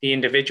the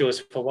individuals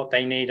for what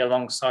they need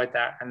alongside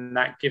that. And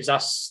that gives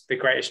us the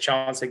greatest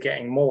chance of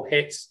getting more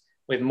hits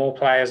with more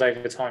players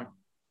over time.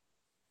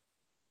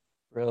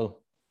 Real.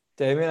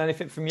 Damien,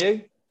 anything from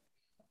you?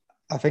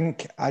 I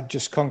think I'd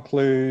just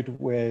conclude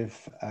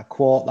with a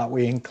quote that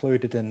we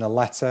included in the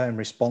letter in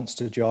response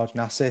to George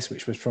Nassis,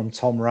 which was from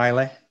Tom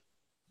Riley.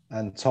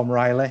 And Tom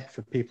Riley,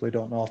 for people who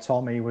don't know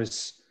Tom, he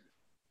was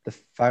the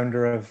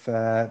founder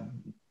of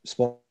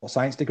sports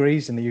science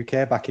degrees in the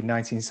UK back in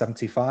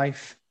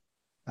 1975.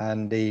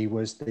 And he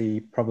was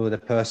probably the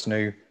person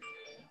who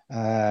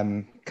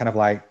kind of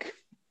like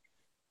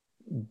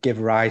give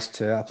rise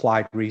to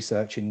applied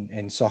research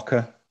in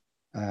soccer.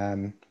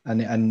 And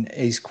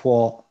his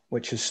quote,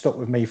 which has stuck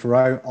with me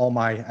throughout all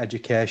my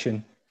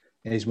education,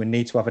 is we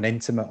need to have an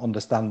intimate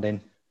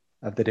understanding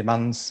of the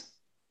demands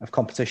of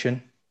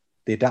competition,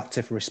 the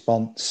adaptive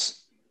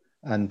response,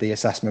 and the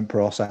assessment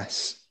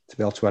process to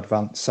be able to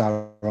advance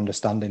our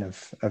understanding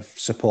of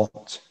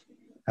support.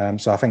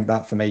 So I think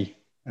that for me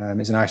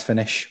is a nice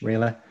finish,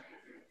 really.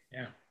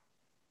 Yeah.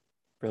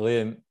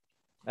 Brilliant.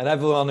 And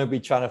everyone will be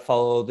trying to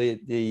follow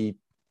the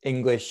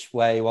English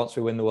way once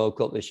we win the World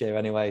Cup this year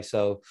anyway.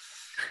 So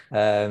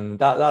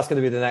that's going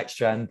to be the next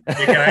trend. We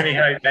can only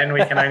hope, Ben.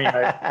 We can only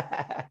hope.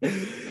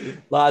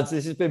 Lads,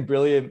 this has been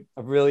brilliant.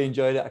 I've really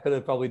enjoyed it. I could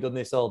have probably done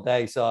this all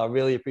day. So I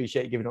really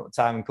appreciate you giving up the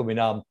time and coming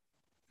on.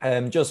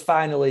 Just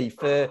finally,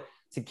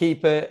 to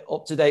keep it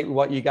up to date with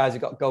what you guys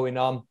have got going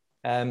on,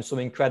 some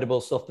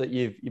incredible stuff that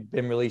you've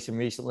been releasing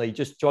recently.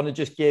 Do you want to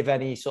just give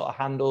any sort of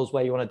handles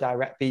where you want to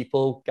direct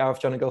people? Gareth,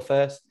 do you want to go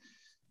first?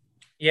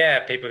 Yeah,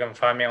 people can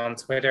find me on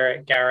Twitter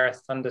at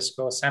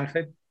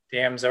Gareth_Sanford.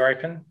 DMs are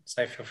open,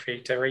 so feel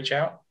free to reach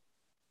out.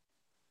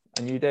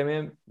 And you,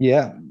 Damien?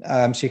 Yeah,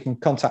 so you can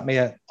contact me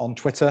on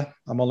Twitter.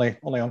 I'm only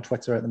on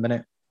Twitter at the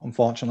minute,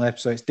 unfortunately.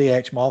 So it's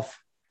DHMov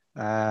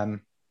on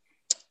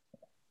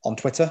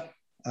Twitter.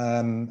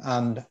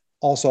 And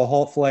also,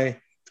 hopefully,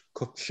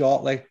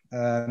 shortly,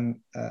 a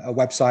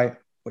website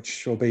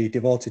which will be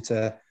devoted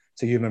to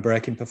human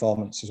braking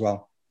performance as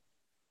well.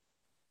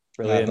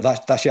 Brilliant.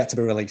 But that's yet to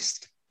be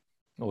released.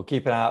 We'll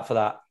keep an eye out for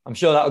that. I'm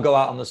sure that'll go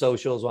out on the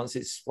socials once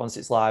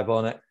it's live,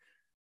 won't it?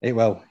 It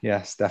will,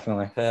 yes,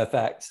 definitely.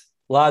 Perfect.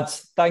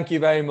 Lads, thank you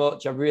very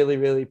much. I really,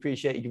 really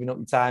appreciate you giving up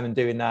your time and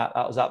doing that.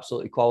 That was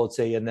absolutely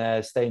quality,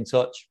 and stay in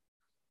touch.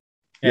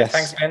 Yeah, yes.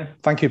 Thanks, Ben.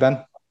 Thank you,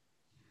 Ben.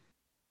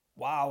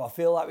 Wow, I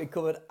feel like we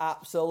covered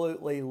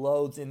absolutely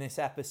loads in this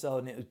episode,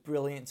 and it was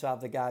brilliant to have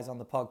the guys on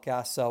the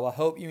podcast. So I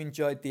hope you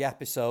enjoyed the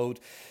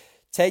episode.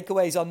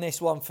 Takeaways on this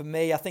one for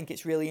me, I think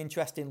it's really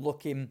interesting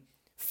looking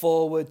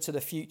forward to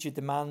the future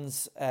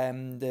demands,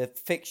 the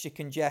fixture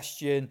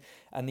congestion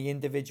and the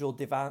individual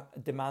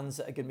demands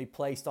that are going to be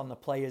placed on the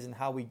players and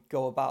how we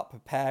go about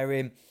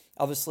preparing.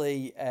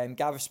 Obviously,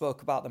 Gareth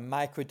spoke about the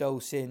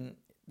microdosing,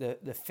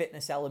 the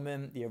fitness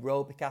element, the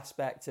aerobic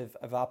aspect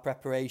of our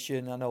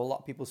preparation. I know a lot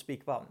of people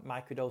speak about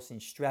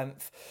microdosing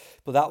strength,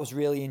 but that was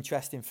really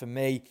interesting for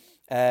me.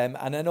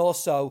 And then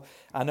also,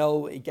 I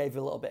know he gave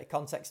a little bit of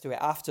context to it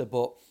after,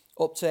 but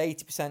up to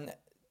 80%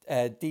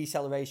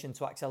 deceleration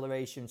to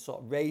acceleration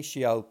sort of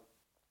ratio.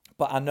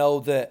 But I know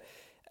that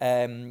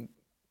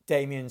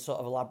Damien sort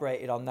of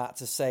elaborated on that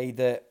to say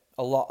that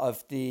a lot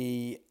of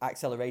the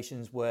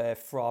accelerations were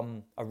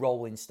from a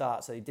rolling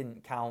start, so it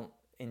didn't count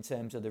in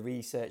terms of the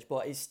research.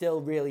 But it's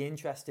still really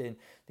interesting,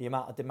 the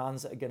amount of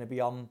demands that are going to be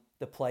on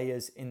the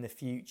players in the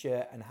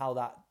future and how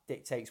that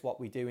dictates what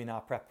we do in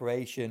our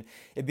preparation.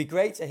 It'd be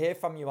great to hear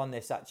from you on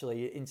this,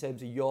 actually, in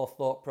terms of your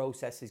thought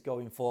processes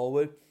going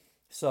forward.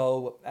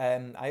 So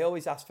I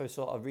always ask for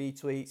sort of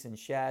retweets and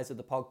shares of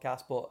the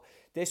podcast, but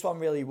this one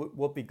really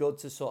would be good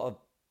to sort of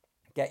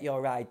get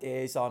your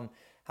ideas on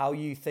how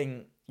you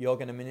think you're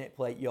going to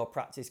manipulate your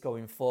practice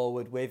going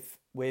forward with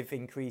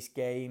increased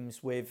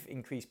games, with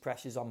increased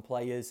pressures on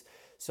players.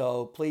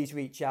 So please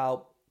reach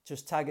out.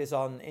 Just tag us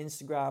on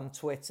Instagram,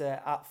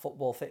 Twitter, at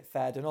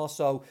FootballFitFed, and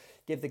also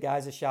give the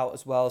guys a shout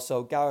as well.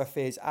 So Gareth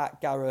is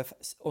at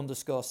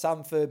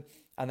Gareth_Sanford.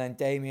 And then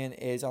Damien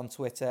is on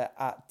Twitter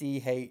at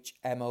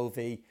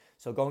DHMOV.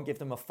 So go and give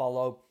them a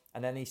follow.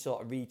 And any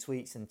sort of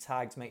retweets and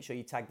tags, make sure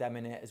you tag them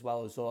in it as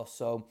well as us.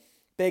 So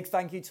big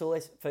thank you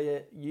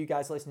for you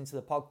guys listening to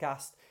the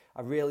podcast.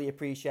 I really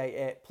appreciate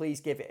it.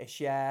 Please give it a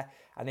share.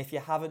 And if you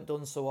haven't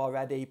done so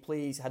already,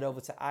 please head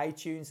over to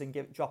iTunes and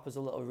drop us a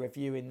little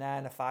review in there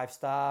and a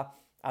 5-star.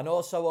 And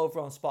also over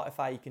on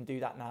Spotify, you can do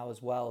that now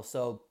as well.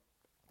 So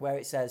where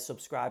it says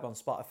subscribe on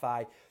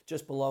Spotify,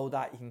 just below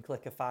that you can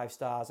click a 5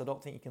 stars. I don't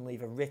think you can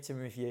leave a written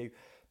review,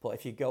 but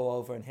if you go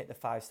over and hit the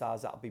 5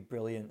 stars, that'll be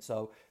brilliant.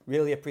 So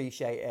really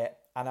appreciate it.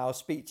 And I'll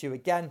speak to you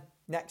again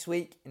next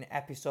week in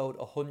episode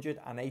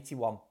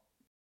 181.